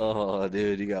 Oh,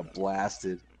 dude, you got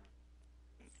blasted.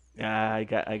 Yeah, I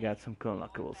got some cool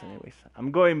unlockables. Anyways,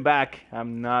 I'm going back.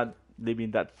 I'm not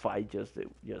leaving that fight just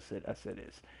as it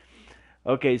is.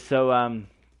 Okay, so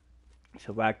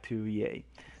back to EA.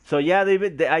 So yeah,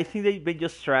 I think they've been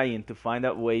just trying to find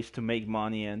out ways to make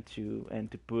money and to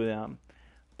put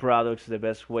products the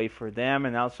best way for them,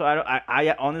 and also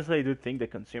I honestly do think the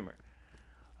consumer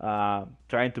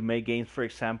trying to make games, for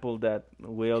example, that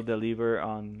will deliver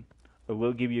on or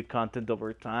will give you content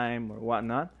over time or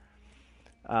whatnot.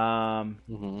 Um,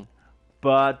 Hmm.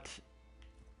 but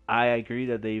I agree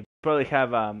that they probably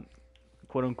have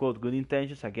quote unquote good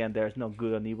intentions. Again, there's no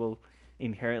good and evil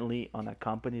inherently on a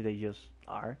company. They just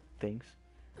are things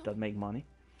that make money.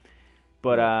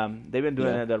 But Right. they've been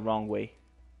doing Yeah. it the wrong way,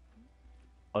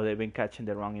 or they've been catching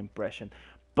the wrong impression.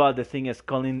 But the thing is,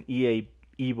 calling EA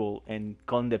evil and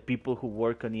calling the people who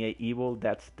work on EA evil,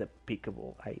 that's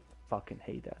despicable. I fucking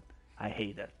hate that. I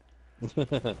hate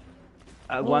that.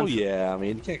 Oh Once, yeah, I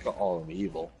mean, you can't call all of them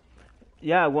evil.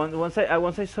 yeah, once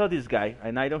I saw this guy,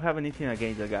 and I don't have anything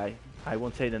against the guy. I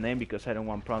won't say the name because I don't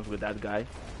want problems with that guy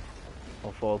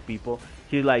of all people.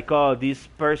 He's like, oh, this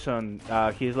person,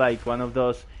 he's like one of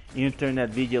those internet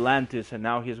vigilantes, and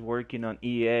now he's working on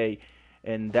EA,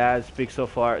 and that speaks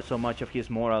so much of his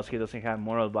morals. He doesn't have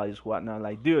moral values, whatnot.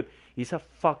 Like, dude, it's a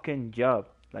fucking job.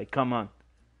 Like, come on.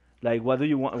 Like, what do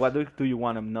you want? Do you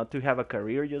want him not to have a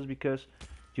career just because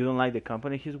you don't like the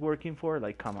company he's working for?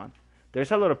 Like, come on.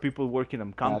 There's a lot of people working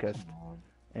on Ah, Comcast, come on.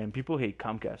 and people hate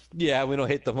Comcast. Yeah, we don't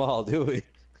hate them all, do we?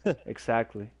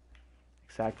 Exactly,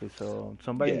 exactly. So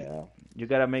somebody, Yeah. you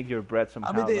gotta make your bread I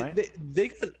mean, somehow, right?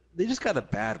 they just got a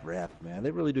bad rep, man.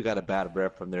 They really do got a bad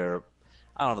rep from their,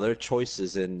 I don't know, their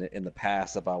choices in the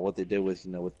past about what they did with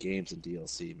with games and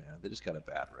DLC, man. They just got a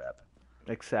bad rep.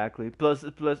 Exactly. And plus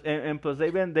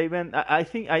they've been. I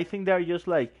think they're just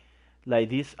like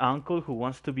this uncle who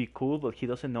wants to be cool but he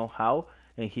doesn't know how,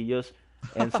 and he just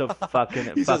ends up He says fucking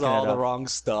it all the up. wrong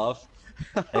stuff.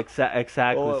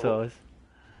 Exactly. Oh, So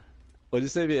what'd you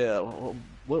say? Yeah,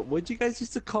 what'd you guys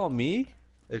used to call me?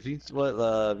 If you what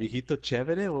viejito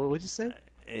chévere? What'd you say?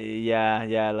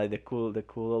 yeah, like the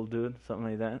cool old dude,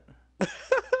 something like that.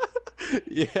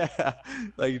 Yeah,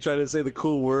 like you try to say the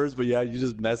cool words, but yeah, you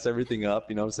just mess everything up.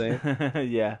 You know what I'm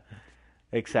saying? Yeah,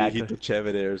 exactly. Viejito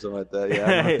chévere or something like that.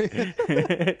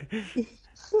 Yeah, I know.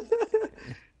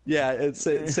 Yeah, it's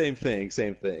same thing,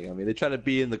 same thing. I mean, they try to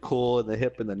be in the cool and the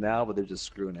hip and the now, but they're just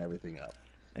screwing everything up.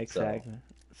 So Exactly.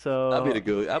 that'd So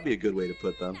be a good way to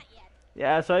put them.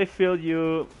 yeah, so I feel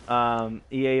you,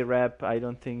 EA rep. I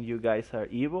don't think you guys are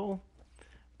evil,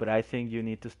 but I think you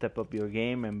need to step up your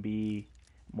game and be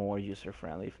more user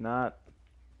friendly. If not,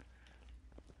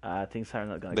 things are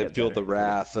not gonna They get feel better. the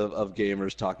wrath of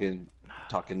gamers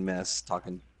talking mess,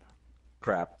 talking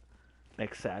crap.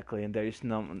 Exactly, and there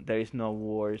is no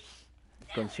worse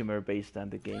consumer base than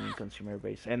the gaming consumer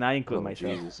base, and I include Oh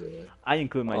myself. Jesus, yeah. I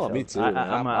include Oh, me myself. too,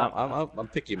 man. I'm I'm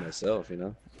picky myself,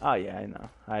 oh yeah, I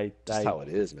know. Just how it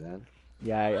is, man.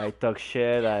 Yeah, I talk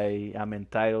shit. I'm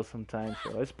entitled sometimes,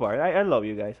 so it's part. I love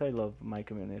you guys. I love my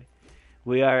community.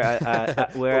 We are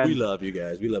But we love you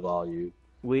guys. We love all you.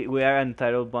 we are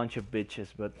entitled bunch of bitches,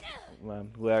 but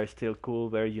we are still cool,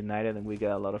 very united, and we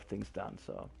get a lot of things done.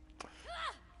 So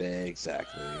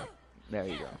Exactly. there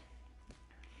you go.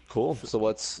 Cool. So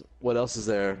what else is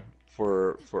there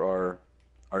for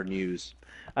our news?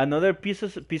 Another piece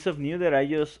of news that I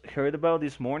just heard about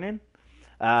this morning.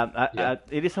 Yeah.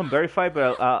 It is unverified,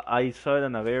 but I saw it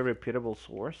on a very reputable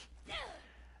source.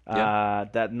 Yeah.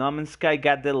 That No Man's Sky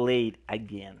got delayed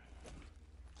again.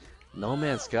 No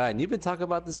Man's Sky, and you've been talking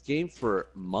about this game for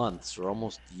months or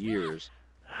almost years.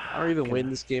 I don't even Okay. win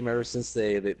this game ever since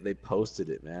they posted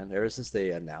it, man. Ever since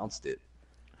they announced it.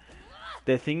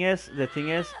 The thing is,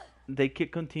 they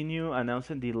could continue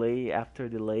announcing delay after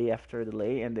delay after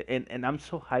delay, and I'm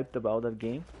so hyped about that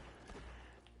game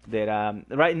that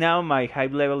right now my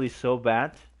hype level is so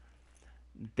bad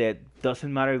that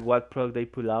doesn't matter what product they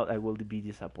pull out, I will be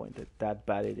disappointed. That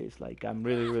bad it is. Like I'm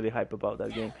really really hyped about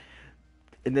that game,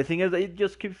 and the thing is, they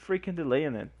just keep freaking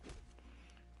delaying it.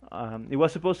 It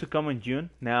was supposed to come in June.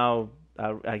 Now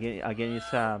again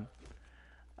it's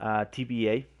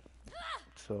TBA.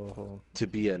 So To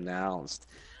be announced.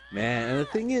 Man, and the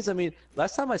thing is, I mean,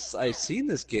 last time I seen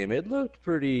this game, it looked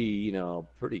pretty,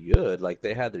 pretty good. Like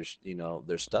they had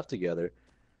their stuff together.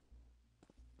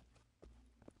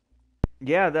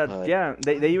 yeah, that But yeah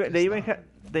I guess not.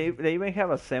 they even have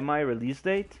a semi release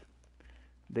date.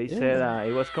 They said Yeah.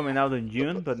 it was coming out in What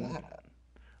June, the that?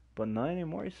 but not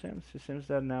anymore. It seems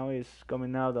that now it's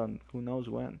coming out on who knows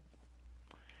when.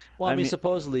 Well, I I mean, mean,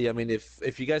 supposedly, I mean,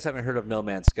 if you guys haven't heard of No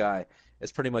Man's Sky,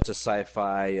 it's pretty much a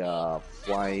sci-fi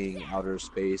flying outer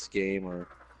space game. Or,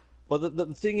 well,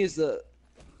 the thing is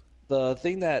the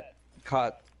thing that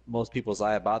caught most people's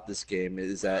eye about this game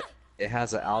is that it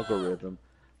has an algorithm,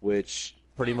 which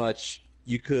pretty much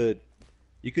you could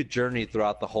journey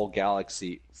throughout the whole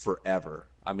galaxy forever.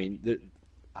 I mean,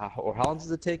 or how long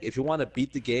does it take? If you want to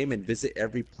beat the game and visit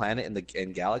every planet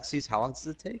in galaxies, how long does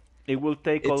it take? it will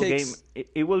take It all game. takes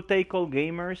It will take all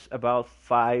gamers about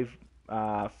 5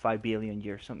 billion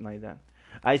years, something like that.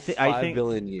 I five think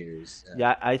billion years. Yeah.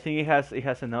 yeah, I think it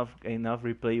has enough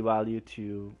replay value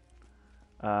to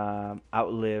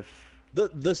outlive The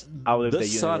the outlive the the sun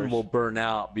universe. will burn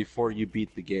out before you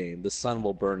beat the game. The sun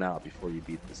will burn out before you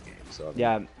beat this game. So I mean,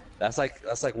 Yeah, that's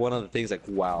like one of the things. Like,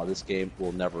 wow, this game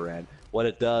will never end. What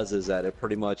it does is that it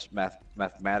pretty much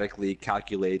mathematically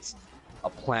calculates a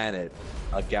planet,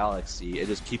 a galaxy. It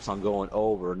just keeps on going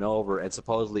over and over, and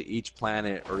supposedly each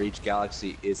planet or each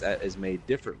galaxy is made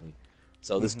differently.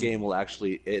 So this hmm game will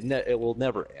actually it will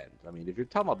never end. I mean, if you're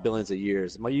talking about billions of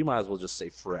years, you might as well just say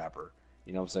forever.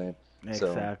 You know what I'm saying?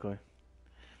 So. exactly.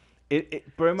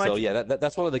 It pretty So much yeah,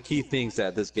 that's one of the key things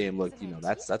that this game looked.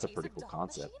 That's a pretty cool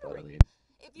concept. But I mean,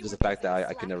 just the fact that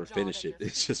I can never finish it,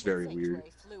 it's just very weird.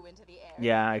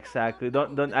 Yeah, exactly.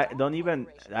 Don't even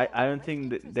I don't think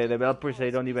the developers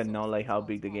they don't even know like how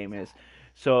big the game is.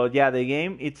 So yeah, the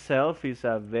game itself is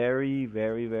a very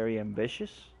very very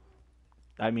ambitious.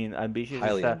 I mean, ambitious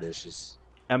is Highly a ambitious.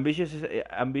 ambitious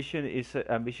is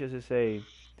ambitious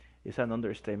is an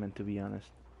understatement to be honest.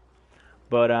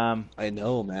 But I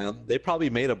know, man. They probably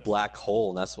made a black hole,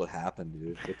 and that's what happened,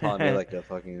 dude. They probably made like a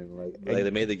fucking like they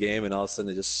made the game, and all of a sudden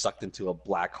they just sucked into a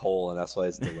black hole, and that's why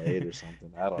it's delayed or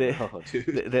something. I don't they know,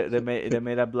 dude. they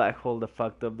made a black hole that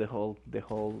fucked up the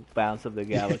whole balance of the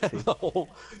Yeah, galaxy. the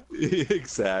whole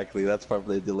exactly. That's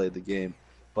probably delayed the game.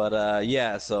 But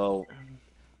yeah, so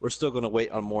we're still gonna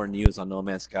wait on more news on No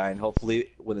Man's Sky, and hopefully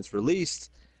when it's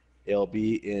released, it'll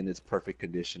be in its perfect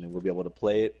condition, and we'll be able to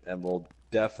play it, and we'll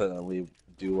definitely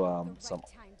do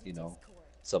you know,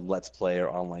 some Let's Play or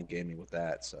online gaming with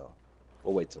that. So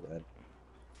we'll wait till then.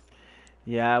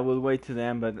 Yeah, I will wait to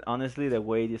them, but honestly, the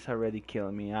wait is already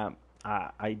killing me.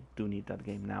 I do need that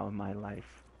game now in my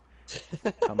life.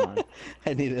 Come on.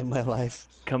 I need it in my life.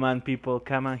 Come on, people.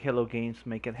 Come on, Hello Games.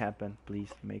 Make it happen.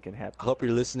 Please make it I happen. hope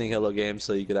you're listening, Hello Games,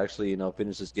 so you could actually,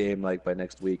 finish this game like by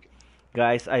next week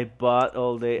Guys,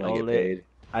 when I get paid.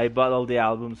 I bought all the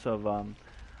albums of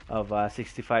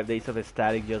 65 Days of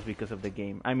Static just because of the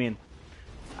game. I mean,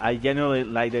 I generally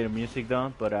like their music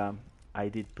though, but I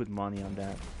did put money on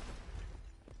that.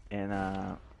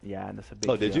 And yeah, that's a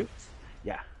Oh, big did deal. you?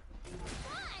 Yeah.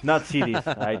 Not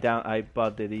CDs. I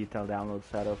bought the digital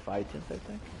downloads out of iTunes, I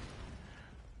think,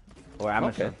 or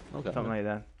Okay, Amazon, okay. something like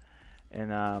that.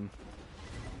 And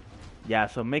yeah,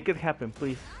 so make it happen,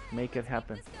 please. Make it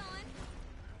happen.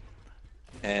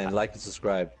 And like and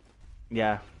subscribe.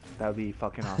 Yeah, that would be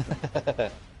fucking awesome.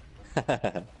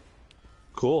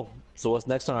 Cool. So what's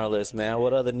next on our list, man?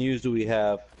 What other news do we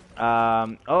have?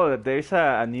 Oh, there's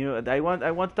a new. I want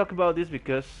to talk about this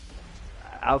because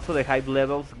also the hype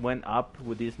levels went up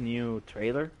with this new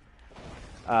trailer.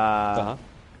 Uh, Uh-huh.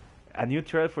 a new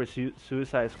trailer for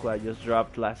Suicide Squad just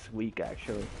dropped last week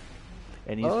actually,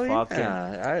 and it's Oh fucking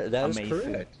yeah, that is amazing.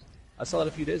 correct. I saw it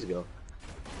a few days ago.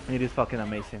 It is fucking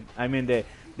amazing. I mean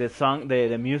the song,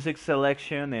 the music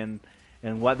selection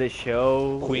and what they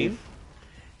show is Queen?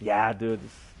 yeah, dude.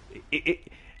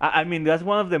 I mean that's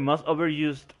one of the most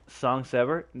overused songs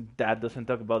ever. That doesn't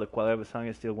talk about the quality of the song.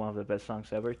 It's still one of the best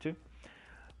songs ever too.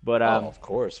 But Oh, of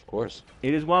course, of course.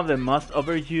 it is one of the most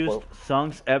overused Well,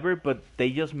 songs ever. But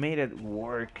they just made it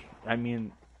work. I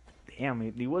mean, damn,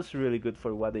 it was really good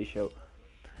for what they show.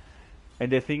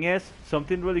 And the thing is,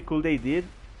 something really cool they did,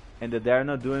 and that they are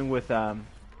not doing with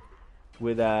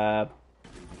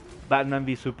Batman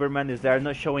v Superman is they are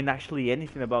not showing actually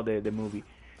anything about the movie.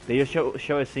 They just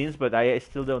show scenes, but I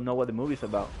still don't know what the movie's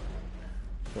about.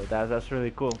 So that's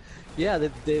really cool. yeah,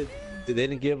 they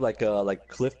didn't give like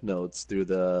cliff notes through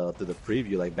the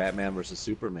preview like Batman versus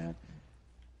Superman.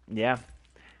 Yeah,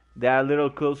 they are a little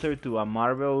closer to a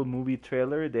Marvel movie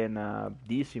trailer than a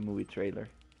DC movie trailer.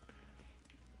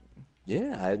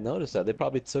 Yeah, I noticed that. They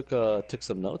probably took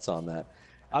some notes on that.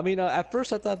 I mean, at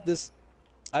first I thought this.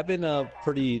 I've been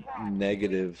pretty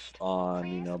negative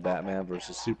on, Batman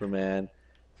versus Superman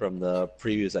from the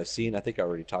previews I've seen. I think I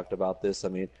already talked about this. I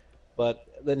mean, but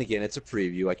then again, it's a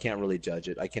preview. I can't really judge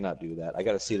it. I cannot do that. I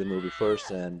got to see the movie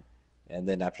first, and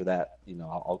then after that,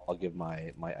 I'll give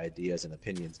my ideas and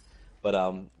opinions. But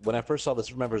when I first saw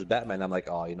this, remember as Batman, I'm like,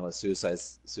 oh, you know what, Suicide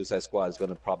Squad is going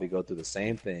to probably go through the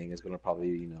same thing. It's going to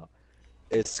probably,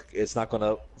 it's not going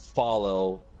to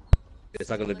follow. It's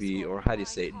not going to be, or how do you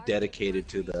say it, dedicated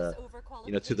to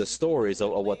to the stories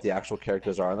of what the actual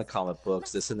characters are in the comic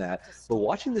books, this and that. But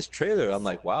watching this trailer, I'm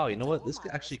like, wow, you know what? This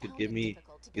actually could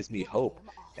gives me hope.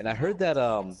 And I heard that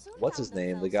what's his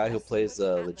name, the guy who plays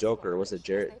the Joker, was it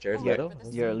Jared Leto?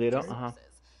 Jared Leto,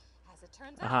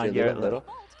 Jared Leto.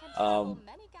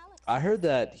 I heard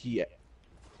that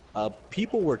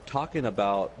people were talking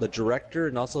about the director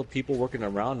and also people working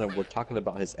around him were talking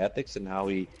about his ethics and how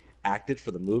he acted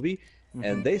for the movie.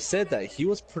 And they said that he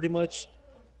was pretty much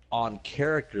on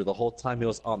character the whole time he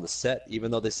was on the set,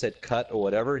 even though they said cut or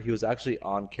whatever. He was actually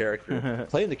on character,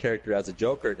 playing the character as a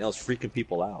Joker, and it was freaking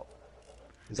people out.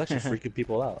 He was actually freaking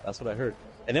people out. That's what I heard.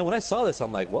 And then when I saw this,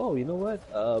 I'm like, whoa, you know what?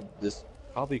 This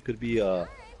probably could be a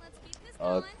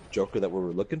Joker that we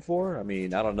were looking for. I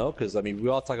mean, I don't know, because I mean, we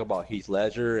all talk about Heath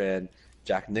Ledger and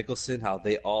Jack Nicholson, how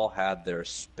they all had their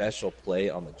special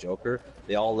play on the Joker.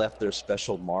 They all left their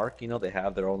special mark. They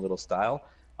have their own little style.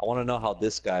 I want to know how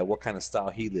this guy, what kind of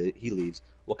style he leaves,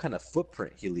 what kind of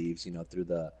footprint he leaves, through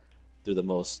the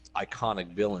most iconic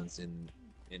villains in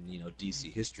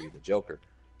DC history, the Joker.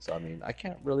 So I mean, I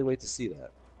can't really wait to see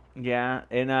that. Yeah,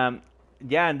 and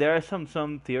there are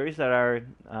some theories that are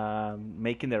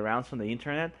making the rounds on the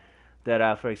internet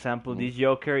that, for example, this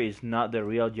Joker is not the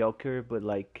real Joker, but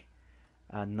like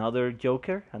another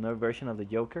Joker, another version of the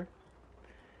Joker,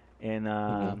 and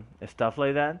stuff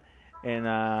like that, and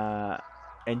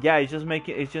yeah, it's just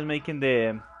making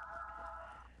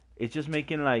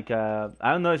like I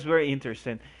don't know, it's very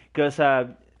interesting because I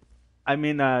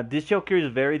mean this Joker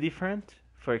is very different.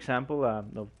 For example,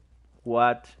 of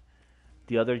what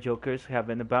the other Jokers have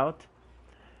been about,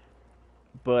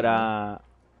 but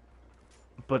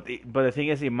but the thing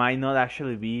is, it might not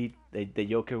actually be the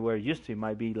Joker we're used to. It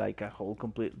might be like a whole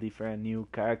complete different new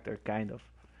character, kind of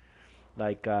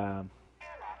like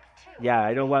yeah.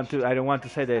 I don't want to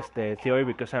say this the theory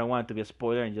because I don't want it to be a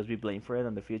spoiler and just be blamed for it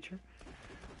in the future.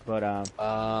 But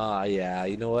yeah,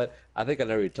 you know what? I think I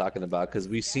know what you're talking about because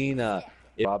we've seen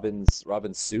Robin's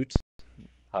suit,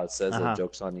 how it says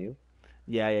 "jokes on you."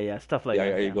 yeah, stuff like Yeah,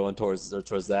 that. are you going towards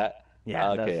that?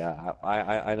 Yeah. Okay. Yeah.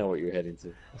 I know what you're heading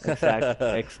to.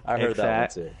 I heard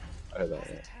that one too. I heard that.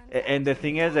 Yeah. And the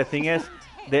thing is,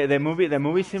 the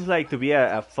movie seems like to be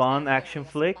a fun action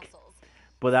flick,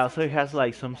 but also it has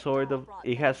like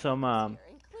it has some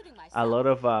a lot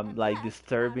of like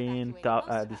disturbing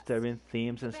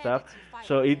themes and stuff.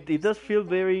 So it does feel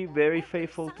very very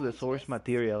faithful to the source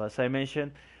material. As I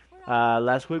mentioned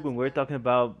last week when we were talking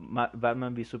about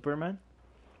Batman v Superman,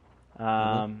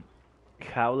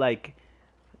 how like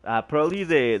probably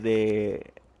the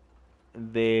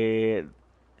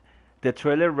the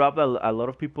trailer rubbed a lot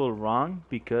of people wrong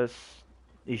because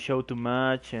it showed too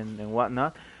much and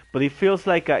whatnot. But it feels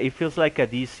like a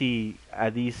DC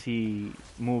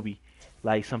movie,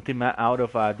 like something out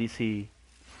of a DC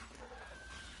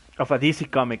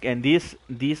comic. And this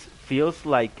feels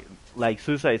like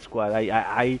Suicide Squad.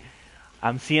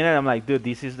 I'm seeing it. I'm like, dude,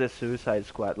 this is the Suicide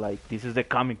Squad. Like this is the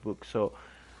comic book. So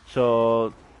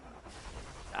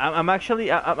I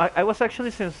was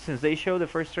actually since they showed the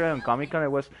first trailer on Comic Con, I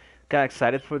was kind of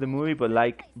excited for the movie.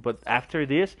 But after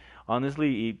this,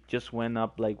 honestly, it just went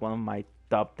up like one of my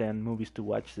top 10 movies to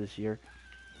watch this year.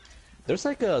 There's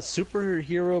like a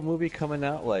superhero movie coming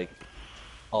out like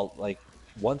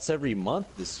once every month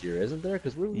this year, isn't there?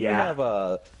 Because we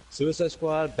have Suicide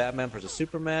Squad, Batman versus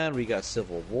Superman. We got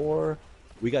Civil War.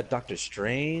 We got Doctor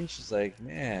Strange. It's like,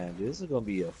 man, this is gonna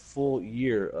be a full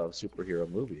year of superhero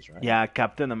movies, right? Yeah,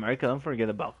 Captain America. Don't forget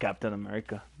about Captain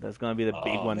America. That's gonna be the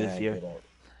big Oh one this man, year. good old.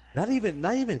 Not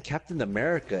even Captain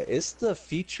America. It's the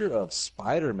feature of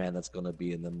Spider-Man that's gonna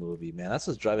be in the movie, man. That's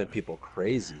what's driving people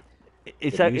crazy. The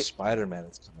It's a, new Spider-Man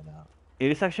that's coming out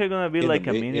it is actually gonna be in the like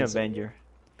a mini in Civil War. Avenger.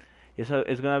 It's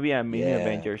gonna be a mini Yeah.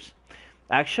 Avengers.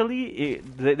 Actually,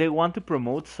 they want to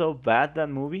promote so bad that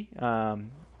movie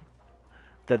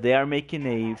that they are making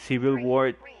a Civil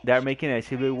War. They are making a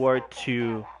Civil War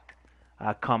 2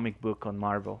 comic book on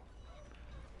Marvel.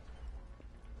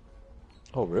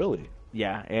 Oh, really?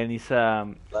 Yeah, and it's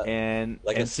Like,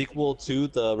 like a and sequel to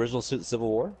the original Civil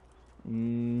War?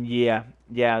 yeah,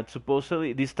 yeah.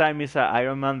 Supposedly this time is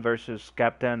Iron Man versus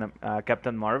Captain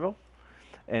Marvel,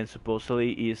 and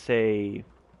supposedly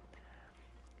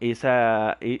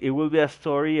it will be a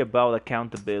story about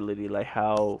accountability, like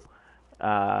how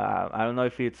I don't know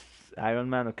if it's Iron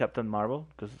Man or Captain Marvel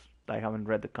because I haven't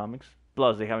read the comics.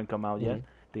 Plus, they haven't come out yet. Hmm.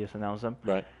 They just announced them.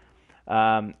 Right.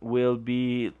 Will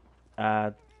be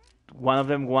uh, one of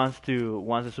them wants the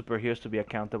superheroes to be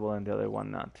accountable and the other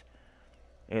one not.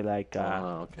 Like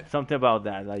Oh, okay. something about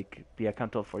that, like be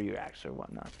accountable for your acts or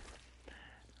whatnot.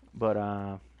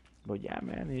 But yeah,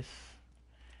 man, it's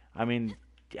I mean,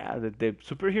 yeah, the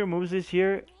superhero movies this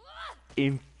year.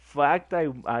 In fact,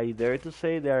 I dare to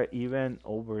say they're even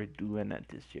overdoing it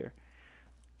this year.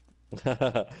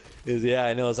 Yeah,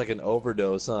 I know it's like an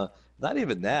overdose, huh? Not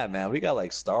even that, man. We got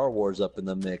like Star Wars up in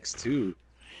the mix too.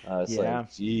 It's Yeah, like,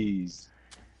 geez.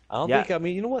 I don't yeah, think, I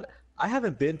mean, you know what? I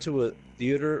haven't been to a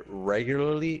theater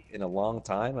regularly in a long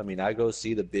time. I mean, I go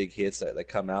see the big hits that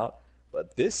come out,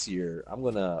 but this year I'm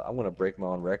gonna break my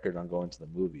own record on going to the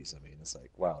movies. I mean, it's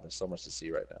like, wow, there's so much to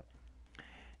see right now.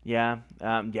 yeah,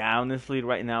 yeah. Honestly,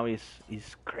 right now is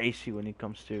crazy when it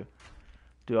comes to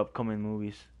upcoming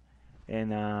movies,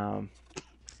 and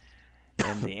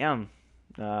damn,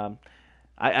 um,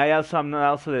 I'm not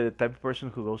also the type of person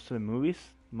who goes to the movies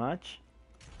much.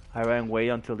 I rather wait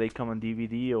until they come on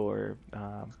DVD Or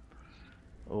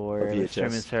or streaming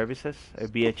VHS. services, a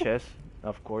VHS,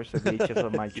 of course, a VHS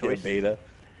of my Yeah, choice. beta.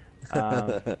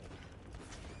 Um,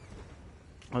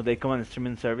 or they come on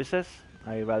streaming services.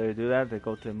 I rather do that. They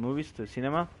go to the movies, to the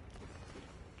cinema,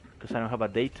 because I don't have a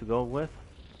date to go with.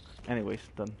 Anyways,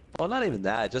 done. Well, not even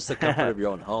that, just the comfort of your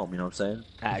own home, you know what I'm saying?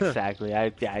 Exactly.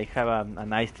 I have a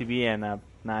nice TV and a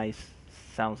nice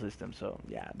sound system, so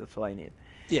yeah, that's all I need.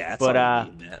 Yeah, that's But all you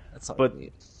need, man. That's all you but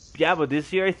need. yeah, but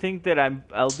this year I think that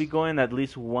I'll be going at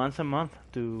least once a month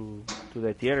to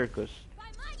the theater, because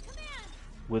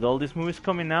with all these movies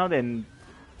coming out and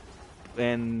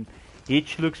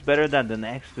each looks better than the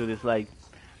next, dude. It's like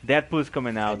Deadpool's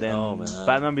coming I out, know, and man.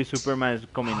 Batman v Superman is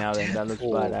coming Oh, out, and that looks Deadpool.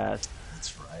 badass.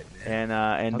 That's right, man.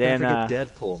 And How can I then forget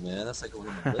Deadpool, man? That's like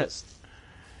on my list.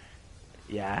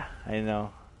 yeah, I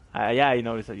know. Yeah, I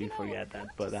noticed that you forget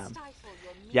that, but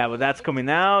yeah, but that's coming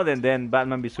out, and then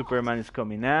Batman v Superman is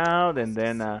coming out, and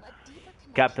then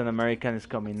Captain America is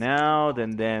coming out,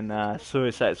 and then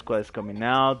Suicide Squad is coming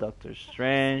out, Doctor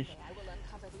Strange,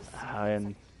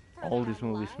 and all these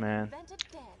movies, man.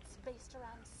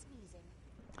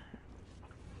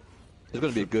 It's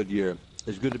gonna be a So, good year.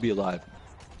 It's good to be alive.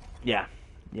 yeah,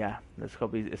 yeah. Let's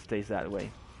hope it stays that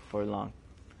way for long,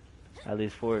 at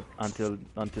least for until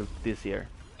this year.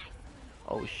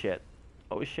 Oh shit!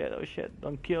 Oh shit! Oh shit!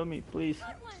 Don't kill me, please.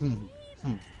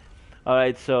 All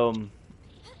right, so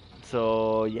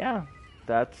yeah,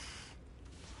 that's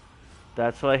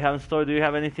that's all I have in store. Do you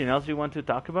have anything else you want to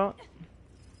talk about?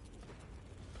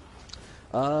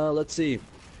 Let's see.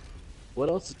 What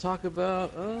else to talk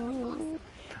about?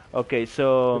 Okay,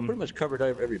 so We pretty much covered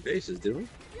every basis, did we?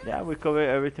 yeah, we covered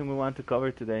everything we want to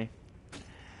cover today.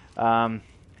 Um,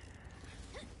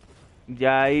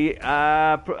 yeah,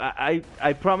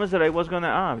 I promised that I was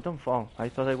gonna don't fall. I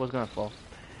thought I was gonna fall.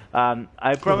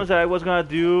 I promised that I was gonna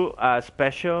do a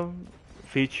special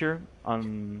feature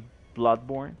on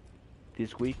Bloodborne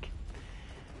this week.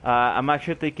 I'm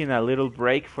actually taking a little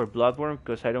break for Bloodborne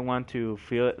because I don't want to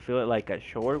feel it like a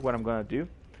chore what I'm gonna do.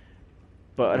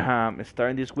 But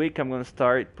starting this week, I'm gonna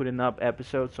start putting up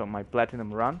episodes on my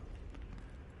Platinum run.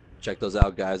 Check those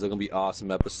out, guys. They're gonna be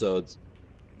awesome episodes.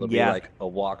 They'll be Yeah, like a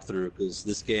walkthrough because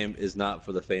this game is not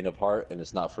for the faint of heart and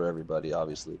it's not for everybody,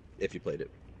 obviously, if you played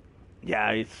it.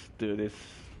 yeah, it's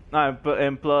but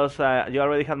and plus you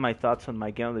already had my thoughts on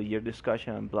my game of the year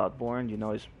discussion on Bloodborne. You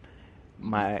know,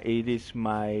 Hmm. it is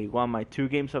my one of my two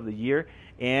games of the year,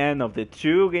 and of the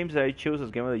two games that I chose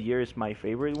as game of the year is my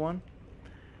favorite one.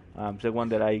 It's the one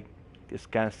that I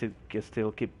just kind of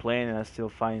still keep playing, and I still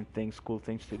find cool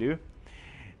things to do.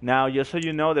 Now, just so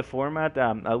you know, the format,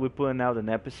 I'll be putting out an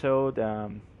episode.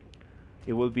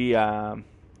 It will be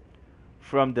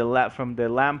from the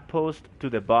lamppost to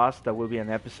the boss. That will be an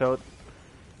episode,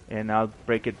 and I'll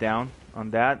break it down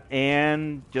on that.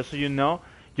 And just so you know,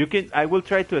 you can. I will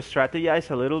try to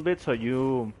strategize a little bit so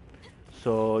you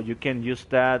can use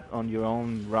that on your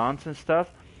own runs and stuff.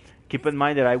 Keep in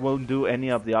mind that I won't do any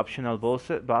of the optional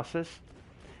bosses,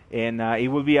 and it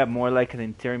will be a more like an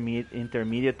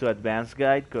intermediate to advanced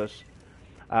guide because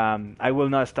I will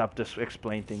not stop to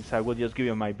explain things. I will just give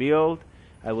you my build.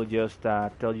 I will just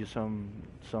tell you some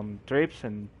tips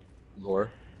and Lore,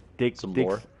 some tips.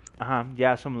 lore.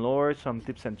 Yeah, some lore, some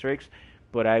tips and tricks,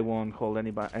 but I won't hold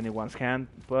anyone's hand.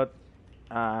 But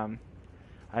um,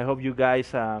 I hope you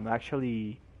guys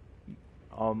actually,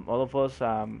 all of us,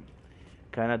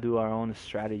 kind of do our own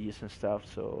strategies and stuff.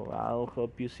 So I'll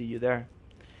hope you see you there.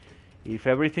 If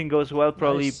everything goes well,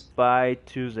 probably Nice. by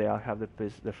Tuesday I'll have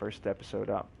the first episode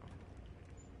up.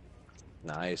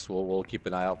 Nice. We'll keep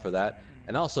an eye out for that,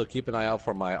 and also keep an eye out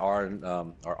for my our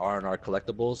R&R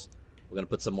collectibles. We're gonna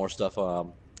put some more stuff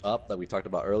up that we talked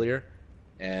about earlier,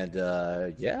 and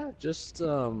yeah, just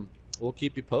we'll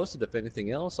keep you posted if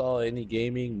anything else, all any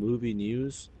gaming, movie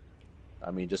news.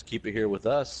 I mean, just keep it here with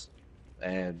us.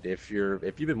 And if you've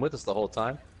been with us the whole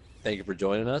time, thank you for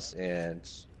joining us. And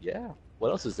yeah, what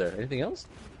else is there? Anything else?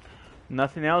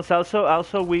 Nothing else.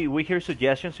 Also, we hear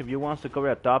suggestions. If you want us to cover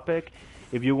a topic,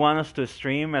 if you want us to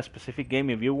stream a specific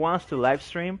game, if you want us to live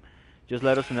stream, just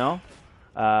let us know.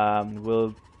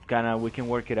 We can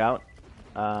work it out.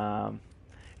 Um,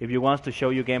 if you want us to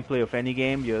show you gameplay of any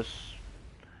game, just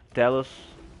tell us.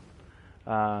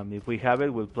 If we have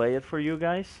it, we'll play it for you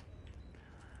guys.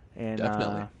 And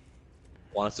Definitely.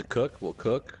 Want us to cook? We'll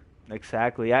cook.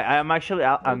 exactly. I'm actually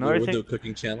We'll do a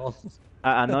cooking channel.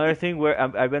 another thing where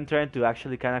I've been trying to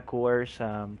actually kind of coerce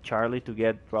Charlie to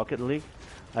get Rocket League.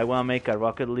 I want to make a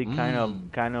Rocket League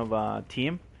Mm. kind of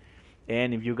team.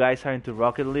 And if you guys are into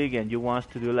Rocket League and you want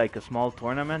us to do like a small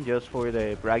tournament just for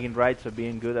the bragging rights of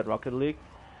being good at Rocket League,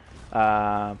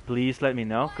 please let me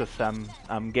know because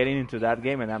I'm getting into that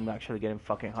game and I'm actually getting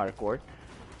fucking hardcore.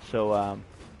 So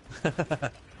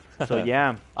so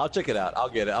yeah. I'll check it out. I'll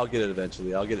get it. I'll get it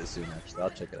eventually. I'll get it soon. Actually, I'll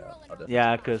check it out. I'll definitely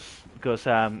Yeah, check it out. because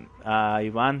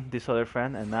Ivan, this other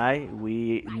friend, and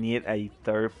we need a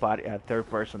third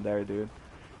person there, dude.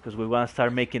 Because we want to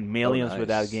start making Oh, millions with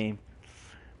that nice. game.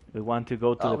 We want to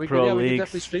go to Oh, the we could. pro Yeah, we could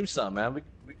definitely leagues. stream some, man.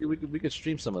 We could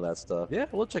stream some of that stuff. Yeah,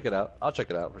 we'll check it out. I'll check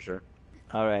it out for sure.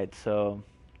 All right, so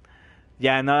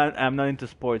yeah, I'm not into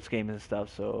sports games and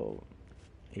stuff. So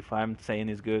if I'm saying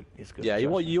it's good. Yeah, you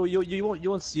Trust won't me. you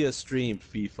won't see us stream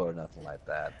FIFA or nothing like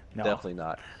that. No, Definitely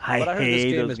not. I But I heard this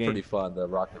hate game those is games. pretty fun, the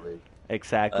Rocket League.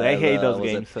 Exactly, I hate those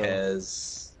Was games. it So,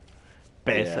 PES?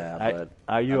 Yeah, I, but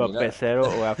are I you a mean, pesero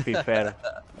or a fifero?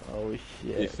 Oh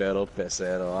shit. Pifero,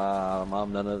 Pesero.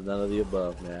 I'm none of the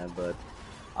above, man. But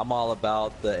I'm all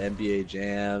about the NBA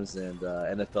jams and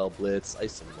NFL Blitz. I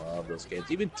used to love those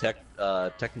games. Even Tech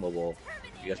Mobile.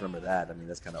 You guys remember that? I mean,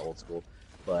 that's kind of old school.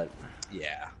 But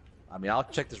yeah, I mean, I'll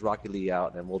check this Rocket League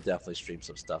out, and we'll definitely stream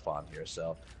some stuff on here.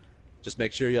 So just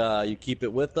make sure you keep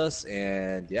it with us,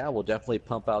 and yeah, we'll definitely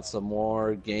pump out some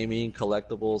more gaming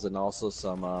collectibles and also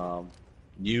some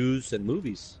news and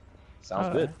movies. Sounds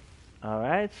All good. right. All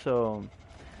right. So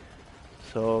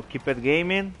keep it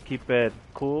gaming, keep it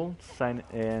cool,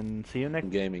 and see you next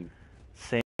Gaming.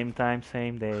 same time,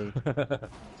 same day.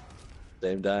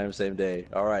 Same time, same day.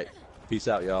 All right. Peace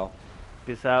out, y'all.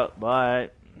 Peace out. Bye.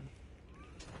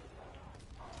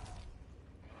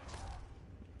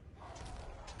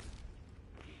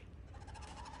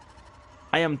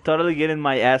 I am totally getting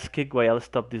my ass kicked while I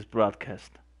stop this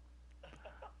broadcast.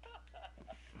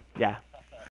 Yeah.